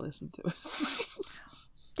he's not going to listen to it.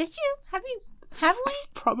 Did you? Have we? I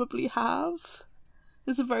probably have.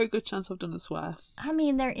 There's a very good chance I've done a swear. I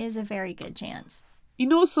mean, there is a very good chance. He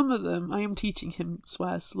knows some of them. I am teaching him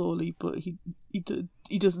swear slowly, but he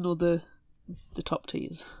doesn't know the top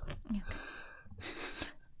tiers. Okay.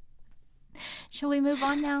 Shall we move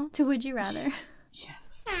on now to Would You Rather?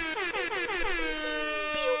 Yes.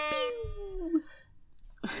 Pew,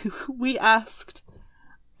 pew. We asked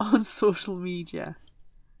on social media,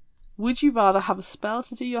 would you rather have a spell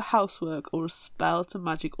to do your housework or a spell to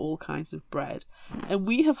magic all kinds of bread? And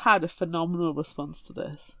we have had a phenomenal response to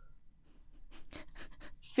this.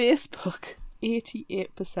 Facebook,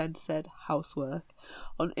 88% said housework.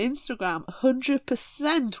 On Instagram,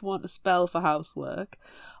 100% want a spell for housework.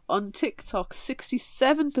 On TikTok,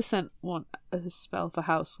 67% want a spell for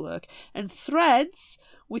housework. And Threads,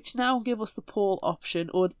 which now give us the poll option,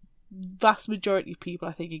 or vast majority of people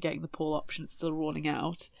I think are getting the poll option, it's still rolling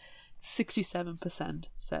out, 67%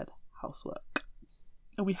 said housework.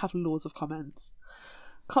 And we have loads of comments.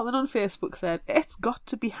 Colin on Facebook said, it's got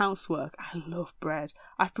to be housework. I love bread.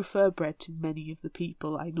 I prefer bread to many of the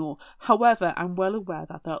people I know. However, I'm well aware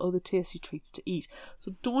that there are other tasty treats to eat,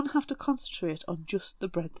 so don't have to concentrate on just the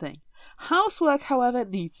bread thing. Housework, however,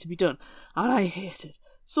 needs to be done, and I hate it.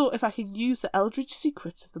 So if I can use the eldritch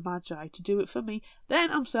secrets of the Magi to do it for me,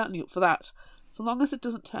 then I'm certainly up for that. So long as it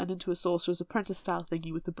doesn't turn into a Sorcerer's Apprentice style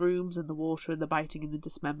thingy with the brooms and the water and the biting and the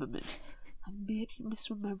dismemberment. I may be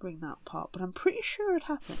misremembering that part, but I'm pretty sure it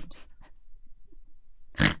happened.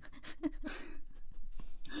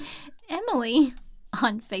 Emily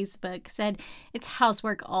on Facebook said, it's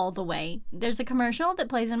housework all the way. There's a commercial that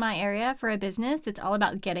plays in my area for a business that's all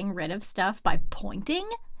about getting rid of stuff by pointing.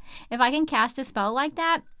 If I can cast a spell like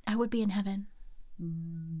that, I would be in heaven.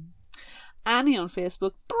 Annie on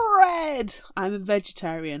Facebook, bread! I'm a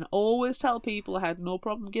vegetarian. Always tell people I had no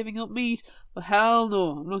problem giving up meat, but hell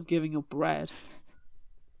no, I'm not giving up bread.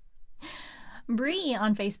 Bree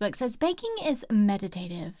on Facebook says, baking is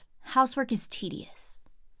meditative. Housework is tedious.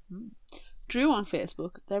 Drew on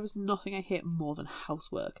Facebook, there is nothing I hate more than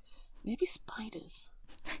housework. Maybe spiders.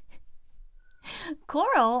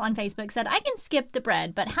 Coral on Facebook said, I can skip the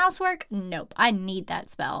bread, but housework, nope. I need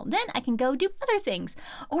that spell. Then I can go do other things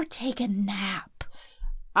or take a nap.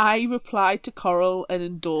 I replied to Coral and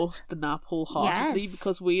endorsed the nap wholeheartedly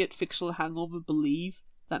because we at Fictional Hangover believe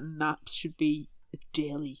that naps should be a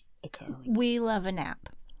daily occurrence. We love a nap.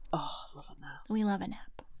 Oh, love a nap. We love a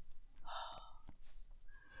nap.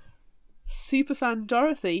 Superfan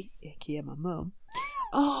Dorothy, aka my mum,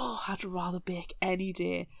 I'd rather bake any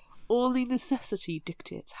day. Only necessity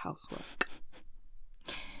dictates housework.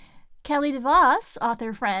 Kelly DeVos,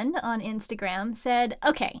 author friend on Instagram, said,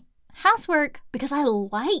 okay, housework because I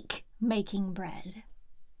like making bread.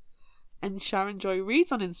 And Sharon Joy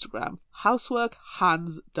reads on Instagram, housework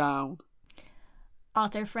hands down.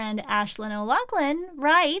 Author friend Ashlyn O'Loughlin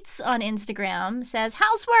writes on Instagram, says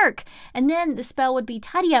housework, and then the spell would be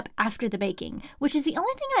tidy up after the baking, which is the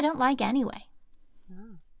only thing I don't like anyway.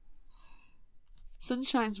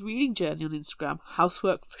 Sunshine's reading journey on Instagram,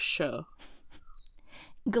 housework for sure.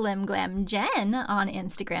 Glim Glam Jen on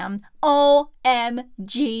Instagram.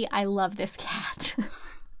 OMG, I love this cat.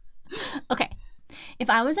 Okay. If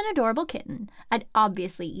I was an adorable kitten, I'd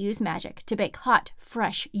obviously use magic to bake hot,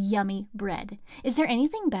 fresh, yummy bread. Is there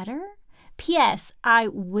anything better? P.S. I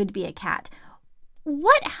would be a cat.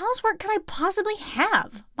 What housework could I possibly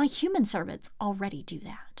have? My human servants already do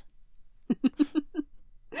that.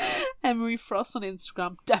 Emery Frost on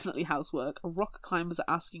Instagram, definitely housework. Rock climbers are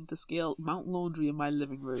asking to scale Mount Laundry in my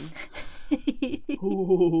living room.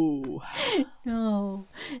 Ooh. No.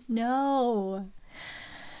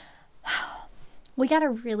 We got a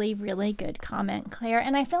really, really good comment, Claire,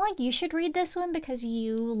 and I feel like you should read this one because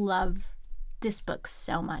you love this book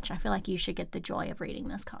so much. I feel like you should get the joy of reading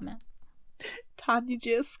this comment. Tanya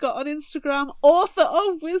J. Scott on Instagram, author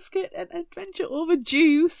of Wizkit and Adventure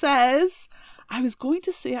Overdue, says, I was going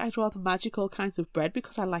to say I'd rather magic all kinds of bread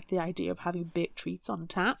because I like the idea of having baked treats on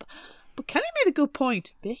tap, but Kelly made a good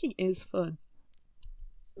point. Baking is fun.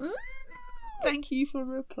 Thank you for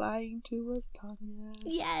replying to us, Tanya.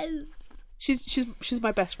 Yes. She's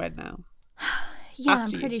my best friend now. Yeah,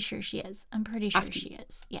 After I'm pretty sure she is. After She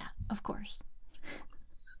is. Yeah, of course.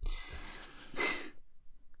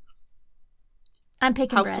 I'm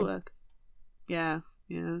picking housework. Bread.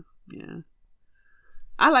 Yeah.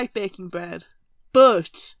 I like baking bread,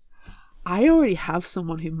 but I already have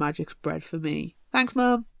someone who magics bread for me. Thanks,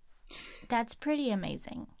 Mum. That's pretty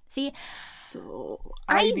amazing. See, so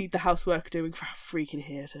I need the housework doing, for I freaking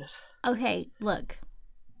hate it. Okay, look.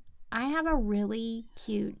 I have a really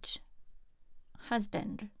cute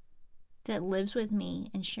husband that lives with me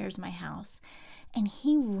and shares my house, and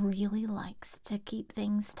he really likes to keep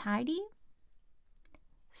things tidy.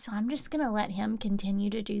 So I'm just going to let him continue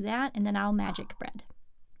to do that, and then I'll magic bread.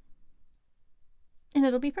 And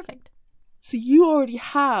it'll be perfect. So you already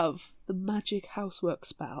have the magic housework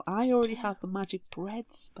spell. I already have the magic bread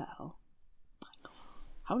spell. My God,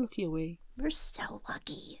 how lucky are we? We're so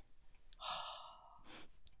lucky.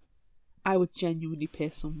 I would genuinely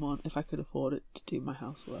pay someone if I could afford it to do my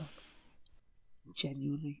housework.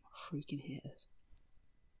 Genuinely, I freaking hate it.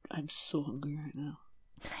 I'm so hungry right now.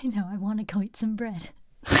 I know, I want to go eat some bread.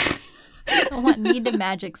 I need to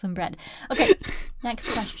magic some bread. Okay,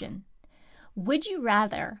 next question. Would you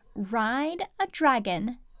rather ride a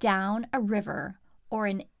dragon down a river or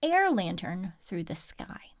an air lantern through the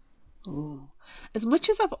sky? Oh, as much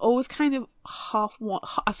as I've always kind of half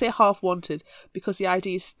wanted because the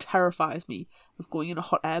idea terrifies me of going in a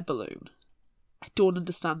hot air balloon. I don't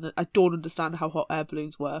understand how hot air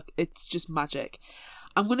balloons work. It's just magic.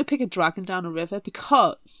 I'm going to pick a dragon down a river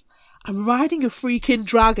because I'm riding a freaking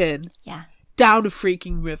dragon. Yeah. Down a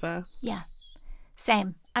freaking river. Yeah.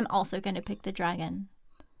 Same. I'm also going to pick the dragon.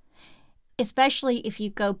 Especially if you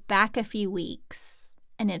go back a few weeks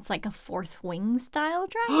and it's like a Fourth Wing style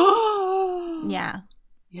dragon. Yeah.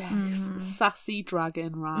 Yes. Mm-hmm. Sassy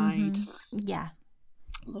dragon ride. Mm-hmm. Yeah.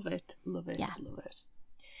 Love it. Yeah. Love it.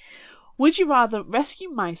 Would you rather rescue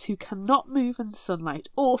mice who cannot move in the sunlight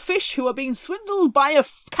or fish who are being swindled by a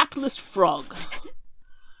capitalist frog?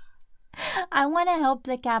 I want to help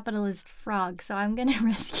the capitalist frog, so I'm going to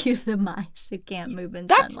rescue the mice who can't move in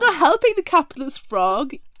That's sunlight. not helping the capitalist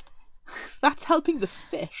frog. That's helping the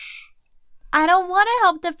fish. I don't want to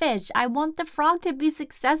help the fish. I want the frog to be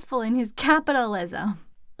successful in his capitalism.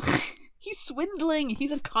 He's swindling.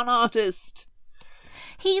 He's a con artist.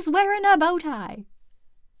 He's wearing a bow tie.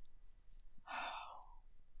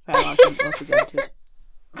 Fair argument represented.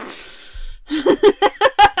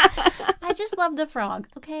 I just love the frog,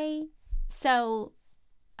 okay? So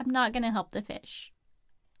I'm not going to help the fish.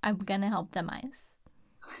 I'm going to help the mice.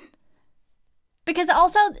 Because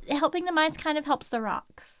also helping the mice kind of helps the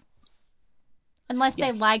rocks. Unless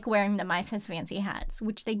they like wearing the mice as fancy hats,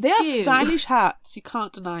 which they do. They have stylish hats. You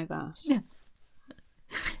can't deny that.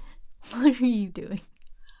 What are you doing?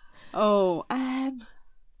 Oh, I'm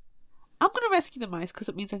going to rescue the mice because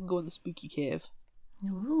it means I can go in the spooky cave.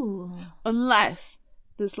 Ooh. Unless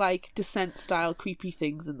there's like Descent style creepy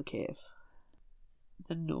things in the cave.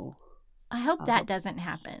 Then no. I hope that doesn't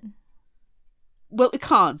happen. Well, it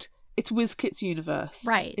can't. It's Wizkit's universe.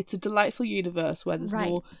 Right. It's a delightful universe where there's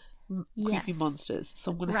no creepy Yes. monsters.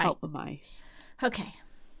 So I'm going to help the mice. Okay.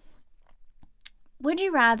 Would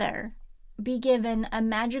you rather be given a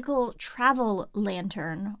magical travel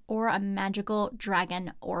lantern or a magical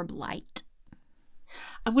dragon orb light?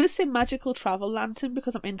 I'm going to say magical travel lantern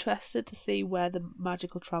because I'm interested to see where the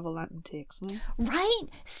magical travel lantern takes me. Right?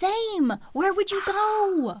 Same. Where would you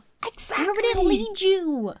go? Exactly. Where would it lead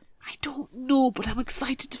you? I don't know, but I'm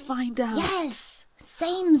excited to find out. Yes.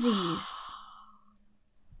 Samesies.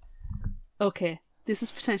 Okay, This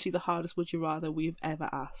is potentially the hardest would you rather we've ever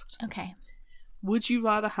asked. Okay. Would you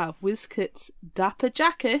rather have Wizkit's dapper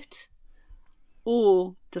jacket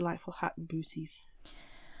or delightful hat and booties?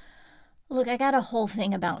 Look, I got a whole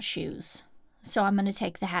thing about shoes, so I'm going to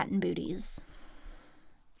take the hat and booties.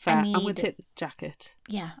 Fair. I'm going to take the jacket.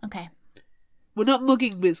 Yeah, okay. We're not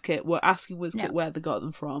mugging Wizkit. We're asking Wizkit where they got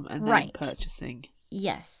them from and then purchasing.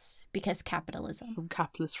 Yes, because capitalism. From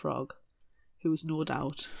Capitalist Frog, who is no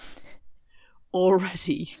doubt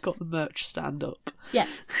already got the merch stand up. Yes,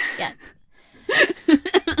 yes.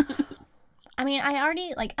 I mean, I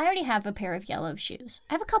already have a pair of yellow shoes.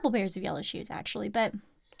 I have a couple pairs of yellow shoes, actually, but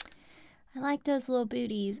I like those little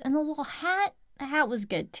booties. And the little hat, the hat was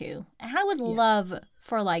good, too. And I would love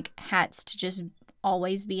for, like, hats to just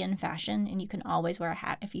always be in fashion, and you can always wear a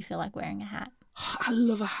hat if you feel like wearing a hat. I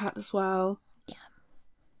love a hat as well. Yeah.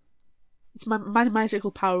 It's my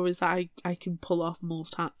magical power is that I can pull off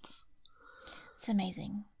most hats. It's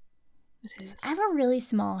amazing. It is. I have a really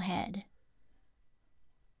small head,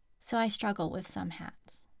 so I struggle with some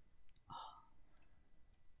hats.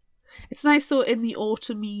 It's nice though in the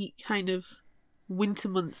autumny kind of winter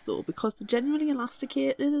months though, because they're generally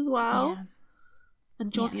elasticated as well. Yeah.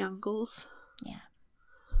 And jaunty ankles. Yeah.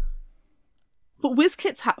 But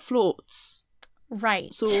Wizkit's hat floats.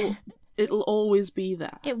 Right. So it'll always be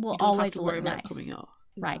there. It will you don't always have to worry look about nice. Coming off.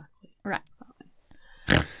 Right. Exactly. Right. Exactly.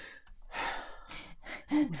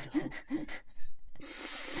 Wonderful.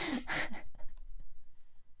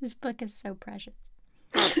 This book is so precious.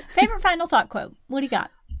 Favorite final thought quote. What do you got?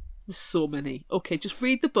 There's so many. Okay, just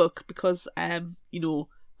read the book because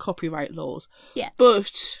copyright laws. Yeah.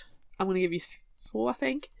 But I'm going to give you 4, I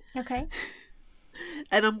think. Okay.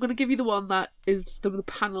 And I'm going to give you the one that is the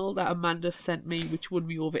panel that Amanda sent me, which won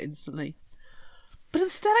me over instantly. But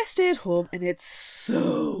instead I stayed home and ate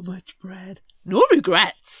so much bread. No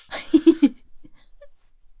regrets.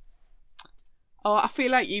 Oh, I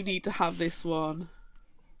feel like you need to have this one.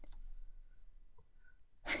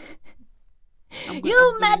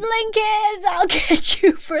 You meddling kids, I'll get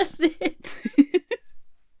you for this.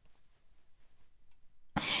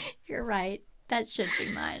 You're right. That should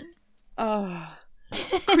be mine. Oh,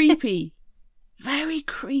 creepy. Very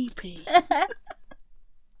creepy.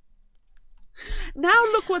 Now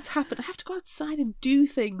look what's happened. I have to go outside and do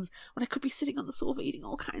things when I could be sitting on the sofa eating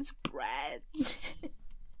all kinds of breads.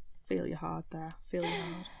 Feel your heart there. Feel your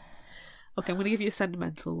heart. Okay, I'm going to give you a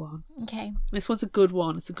sentimental one. Okay. This one's a good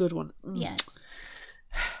one. It's a good one. Yes.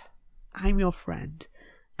 I'm your friend,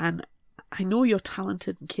 and I know you're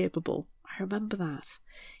talented and capable. I remember that.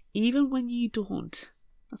 Even when you don't.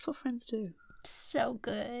 That's what friends do. So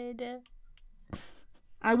good.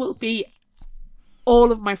 I will be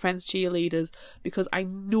all of my friends' cheerleaders because I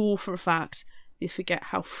know for a fact they forget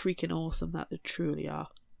how freaking awesome that they truly are.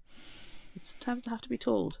 And sometimes they have to be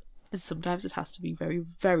told. And sometimes it has to be very,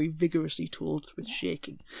 very vigorously told with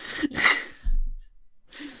shaking. Yes.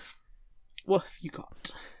 What have you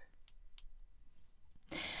got?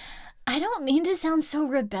 I don't mean to sound so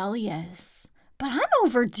rebellious, but I'm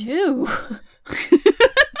overdue.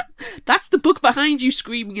 That's the book behind you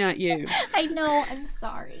screaming at you. I know, I'm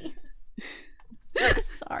sorry.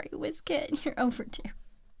 Sorry, Wizkit, you're overdue.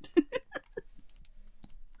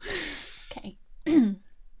 Okay.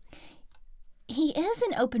 He is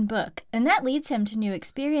an open book, and that leads him to new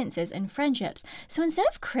experiences and friendships. So instead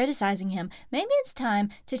of criticizing him, maybe it's time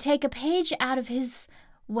to take a page out of his,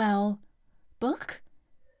 book?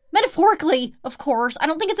 Metaphorically, of course. I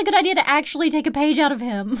don't think it's a good idea to actually take a page out of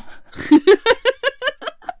him.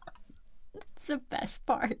 That's the best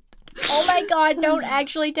part. Oh my god, don't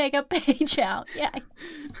actually take a page out. Yeah.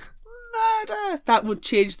 Murder! That would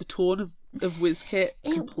change the tone of Wizkit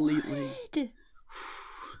completely. It would.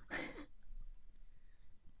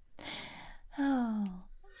 Oh.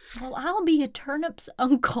 Well, I'll be a turnip's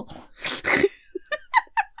uncle.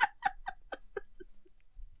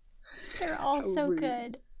 They're all so rude.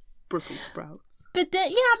 Good. Brussels sprouts. But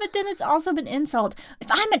then it's also an insult. If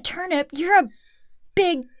I'm a turnip, you're a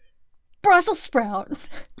big Brussels sprout.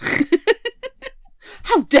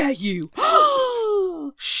 How dare you!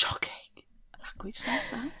 Shocking. Language like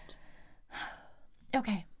that.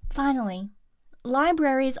 Okay, finally.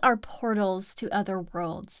 Libraries are portals to other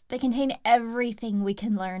worlds. They contain everything we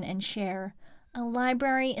can learn and share. A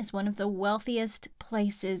library is one of the wealthiest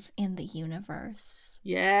places in the universe.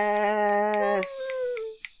 Yes.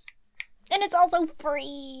 And it's also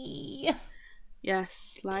free.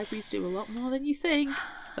 Yes, libraries do a lot more than you think.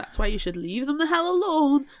 So that's why you should leave them the hell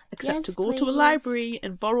alone, except Yes, to go to a please. library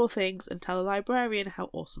and borrow things and tell a librarian how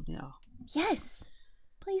awesome they are. Yes,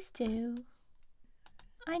 please do.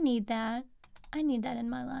 I need that. I need that in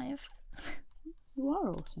my life. You are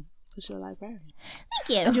awesome because you're a librarian.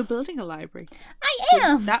 Thank And you. you're building a library. I So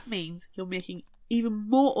am. that means you're making even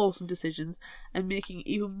more awesome decisions and making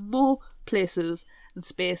even more places and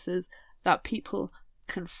spaces that people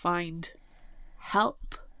can find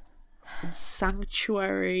help and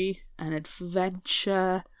sanctuary and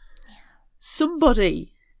adventure.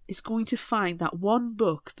 Somebody is going to find that one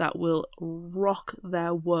book that will rock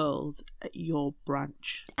their world at your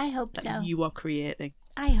branch I hope that so. you are creating.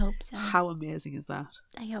 I hope so. How amazing is that?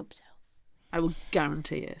 I hope so. I will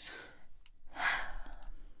guarantee it.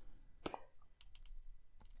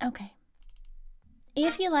 Okay.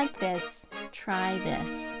 If you like this, try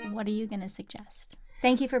this. What are you going to suggest?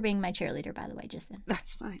 Thank you for being my cheerleader, by the way, just then.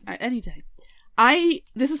 That's fine. Any day.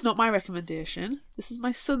 This is not my recommendation. This is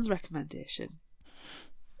my son's recommendation.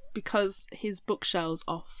 Because his bookshelves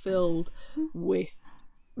are filled with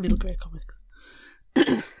middle grade comics.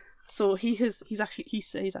 So he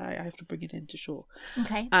said I have to bring it in to show.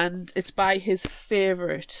 Okay. And it's by his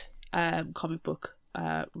favourite comic book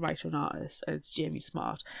writer and artist, and it's Jamie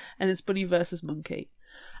Smart, and it's Bunny versus Monkey.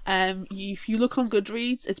 If you look on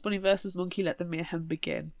Goodreads, it's Bunny versus Monkey, Let the Mayhem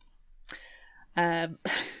Begin. I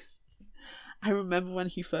remember when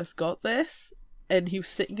he first got this, and he was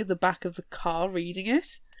sitting at the back of the car reading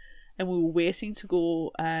it, and we were waiting to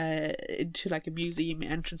go into like a museum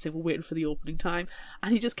entrance, and we were waiting for the opening time,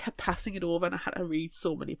 and he just kept passing it over, and I had to read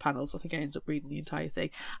so many panels. I think I ended up reading the entire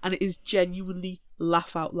thing, and it is genuinely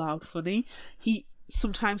laugh out loud funny. He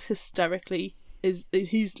sometimes he's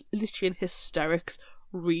literally in hysterics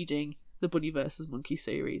reading the Bunny versus Monkey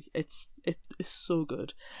series. It is so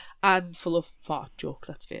good and full of fart jokes,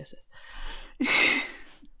 let's face it.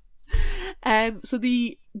 So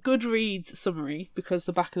the Goodreads summary, because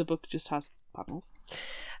the back of the book just has panels.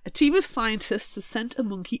 A team of scientists has sent a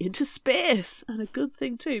monkey into space, and a good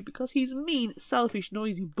thing too, because he's mean, selfish,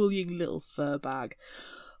 noisy, bullying little fur bag.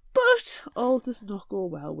 But all does not go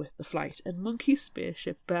well with the flight, and Monkey's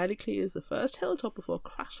spaceship barely clears the first hilltop before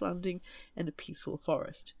crash landing in a peaceful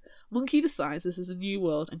forest. Monkey decides this is a new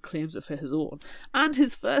world and claims it for his own, and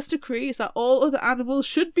his first decree is that all other animals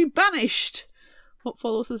should be banished. What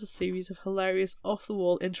follows is a series of hilarious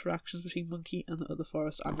off-the-wall interactions between Monkey and the other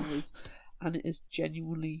forest animals, and it is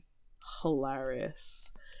genuinely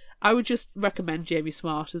hilarious. I would just recommend Jamie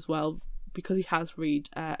Smart as well, because he has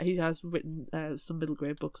written some middle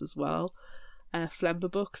grade books as well, Flember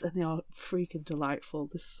books, and they are freaking delightful.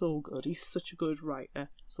 They're so good. He's such a good writer.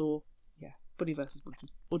 So yeah, Bunny versus Monkey,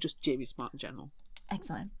 or just Jamie Smart in general.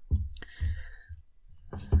 Excellent.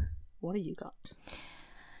 What do you got?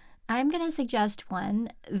 I'm going to suggest one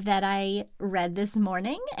that I read this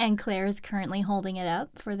morning, and Claire is currently holding it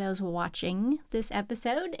up for those watching this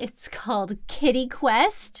episode. It's called Kitty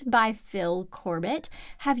Quest by Phil Corbett.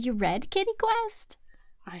 Have you read Kitty Quest?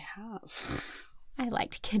 I have. I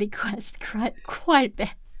liked Kitty Quest quite a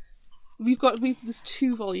bit. There's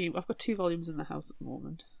 2 volumes. I've got 2 volumes in the house at the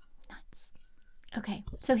moment. Nice. Okay,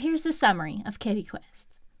 so here's the summary of Kitty Quest.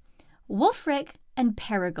 Wolfric and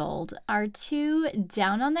Perigold are 2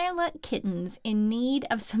 down-on-their-luck kittens in need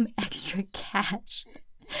of some extra cash.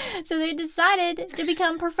 So they decided to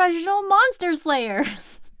become professional monster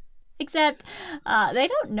slayers. Except they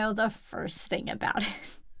don't know the first thing about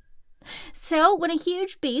it. So when a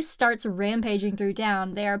huge beast starts rampaging through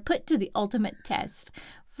town, they are put to the ultimate test.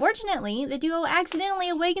 Fortunately, the duo accidentally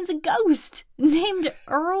awakens a ghost named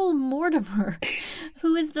Earl Mortimer,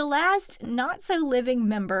 who is the last not-so-living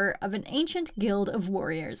member of an ancient guild of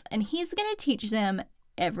warriors, and he's going to teach them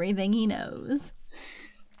everything he knows.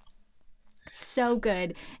 So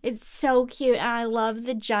good. It's so cute. I love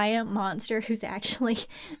the giant monster who's actually,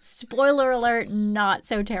 spoiler alert, not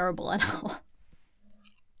so terrible at all.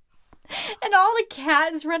 And all the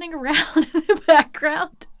cats running around in the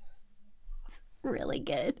background. Really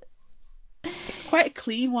good. It's quite a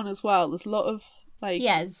clean one as well. There's a lot of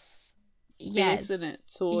space in it,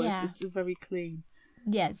 so it's very clean.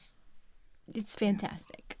 Yes, it's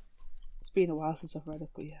fantastic. It's been a while since I've read it,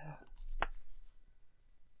 but yeah.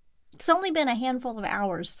 It's only been a handful of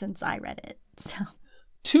hours since I read it, so.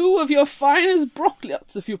 2 of your finest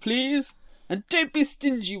brockliots, if you please, and don't be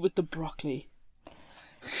stingy with the broccoli.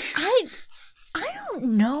 I don't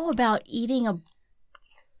know about eating a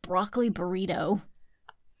broccoli burrito.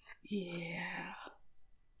 Yeah.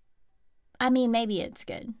 I mean, maybe it's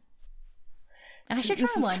good. I should try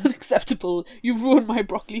one. This is unacceptable. You ruined my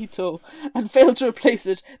broccolito and failed to replace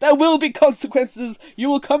it. There will be consequences. You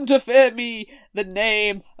will come to fear me. The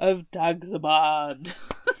name of Dagzabad.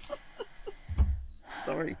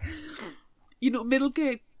 Sorry. Middle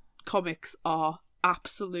grade comics are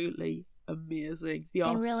absolutely amazing. They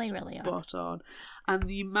are really, really are. spot on. And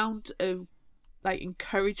the amount of like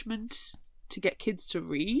encouragement to get kids to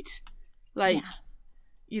read. Like, Yeah.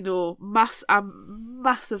 you know, I'm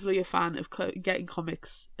massively a fan of getting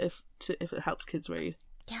comics if it helps kids read.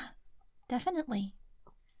 Yeah, definitely.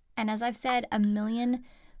 And as I've said a million,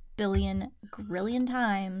 billion, grillion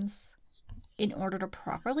times, in order to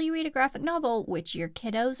properly read a graphic novel, which your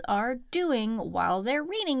kiddos are doing while they're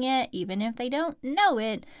reading it, even if they don't know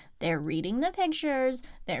it, they're reading the pictures,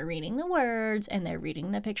 they're reading the words, and they're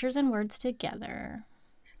reading the pictures and words together.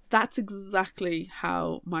 That's exactly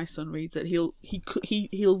how my son reads it.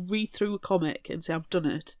 He'll read through a comic and say, "I've done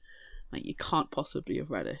it." Like, you can't possibly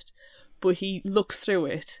have read it. But he looks through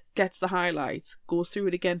it, gets the highlights, goes through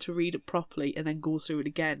it again to read it properly, and then goes through it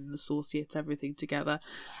again and associates everything together.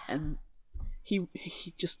 And he's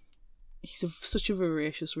such a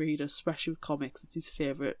voracious reader, especially with comics. It's his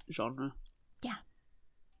favourite genre. Yeah.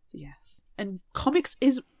 So yes. And comics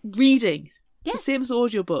is reading. Yes. It's the same as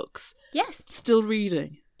audiobooks. Yes. Still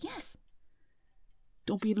reading. Yes.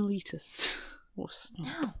 Don't be an elitist.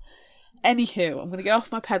 No. Anywho, I'm going to get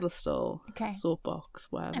off my pedestal, Okay.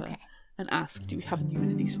 soapbox, whatever, Okay. and ask, do we have a new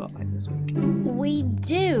Indie Spotlight this week? We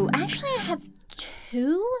do. Actually, I have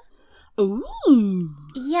 2. Ooh.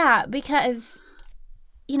 Yeah, because,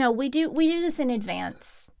 you know, we do this in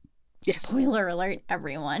advance. Yes. Spoiler alert,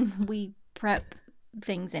 everyone. We prep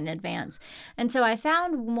things in advance. And so I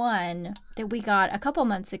found one that we got a couple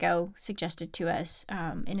months ago suggested to us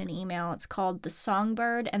in an email. It's called The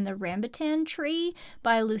Songbird and the Rambutan Tree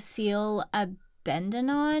by Lucille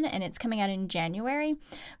Abendanon, and it's coming out in January.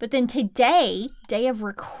 But then today, day of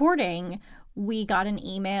recording, we got an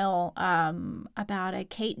email about a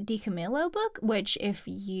Kate DiCamillo book, which if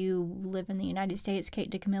you live in the United States, Kate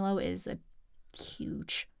DiCamillo is a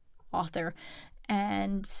huge author.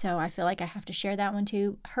 And so I feel like I have to share that one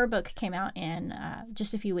too. Her book came out in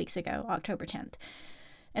just a few weeks ago, October 10th.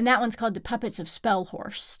 And that one's called The Puppets of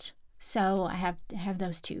Spellhorst. So I have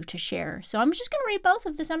those 2 to share. So I'm just going to read both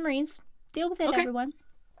of the summaries. Deal with it, everyone.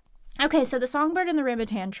 Okay, so The Songbird and the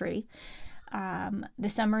Rambutan Tree. The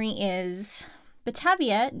summary is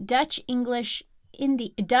Batavia, Dutch East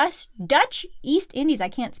Indies, I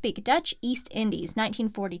can't speak, Dutch East Indies,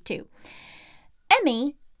 1942.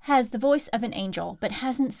 Emmy has the voice of an angel, but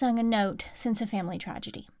hasn't sung a note since a family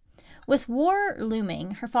tragedy. With war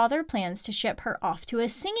looming, her father plans to ship her off to a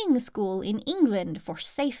singing school in England for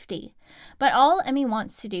safety. But all Emmy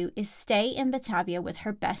wants to do is stay in Batavia with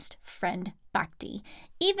her best friend, Bhakti,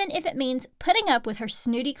 even if it means putting up with her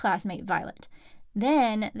snooty classmate, Violet.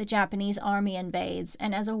 Then the Japanese army invades,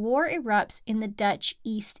 and as a war erupts in the Dutch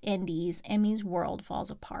East Indies, Emmy's world falls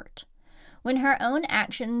apart. When her own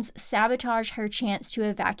actions sabotage her chance to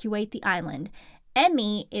evacuate the island,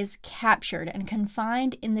 Emmy is captured and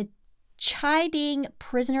confined in the Chiding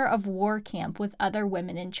prisoner of war camp with other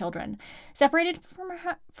women and children. Separated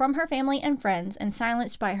from her family and friends and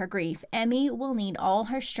silenced by her grief, Emmy will need all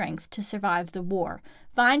her strength to survive the war,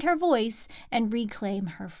 find her voice, and reclaim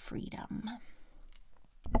her freedom.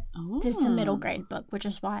 Oh. This is a middle grade book, which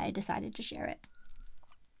is why I decided to share it.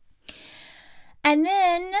 And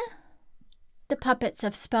then The Puppets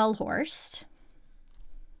of Spellhorst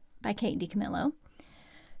by Kate DiCamillo.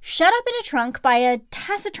 Shut up in a trunk by a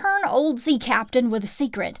taciturn old sea captain with a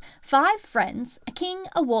secret. 5 friends, a king,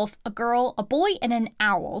 a wolf, a girl, a boy, and an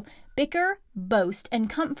owl, bicker, boast, and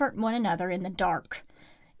comfort one another in the dark.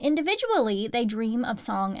 Individually, they dream of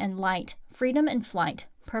song and light, freedom and flight,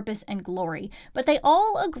 purpose and glory, but they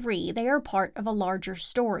all agree they are part of a larger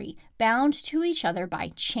story, bound to each other by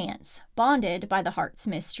chance, bonded by the heart's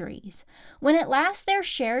mysteries. When at last their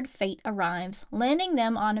shared fate arrives, landing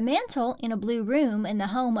them on a mantle in a blue room in the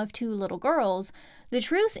home of 2 little girls, the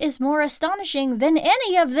truth is more astonishing than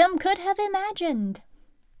any of them could have imagined.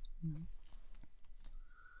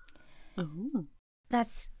 Oh.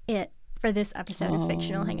 That's it for this episode of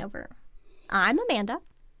Fictional Hangover. I'm Amanda.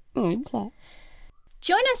 I'm Claire.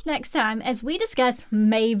 Join us next time as we discuss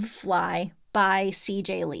Mayfly by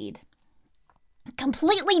C.J. Lead.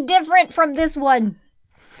 Completely different from this one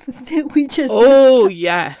that we just discussed.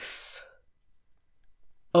 Yes.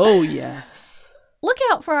 Oh, yes. Look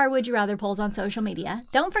out for our Would You Rather polls on social media.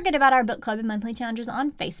 Don't forget about our book club and monthly challenges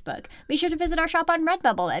on Facebook. Be sure to visit our shop on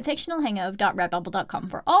Redbubble at fictionalhangover.redbubble.com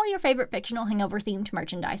for all your favorite Fictional Hangover themed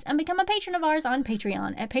merchandise, and become a patron of ours on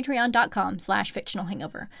Patreon at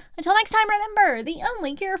patreon.com/fictionalhangover. Until next time, remember, the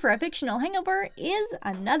only cure for a fictional hangover is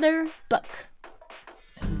another book.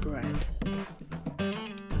 And bread.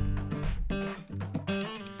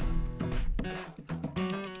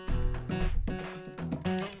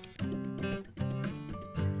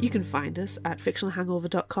 You can find us at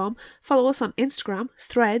fictionalhangover.com. Follow us on Instagram,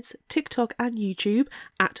 Threads, TikTok and YouTube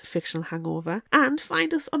at Fictional Hangover. And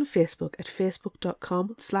find us on Facebook at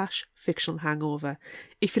facebook.com/Fictional Hangover.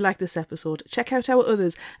 If you like this episode, check out our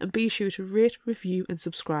others and be sure to rate, review and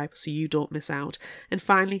subscribe so you don't miss out. And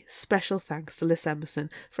finally, special thanks to Liz Emerson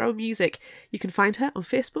for our music. You can find her on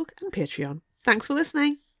Facebook and Patreon. Thanks for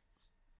listening.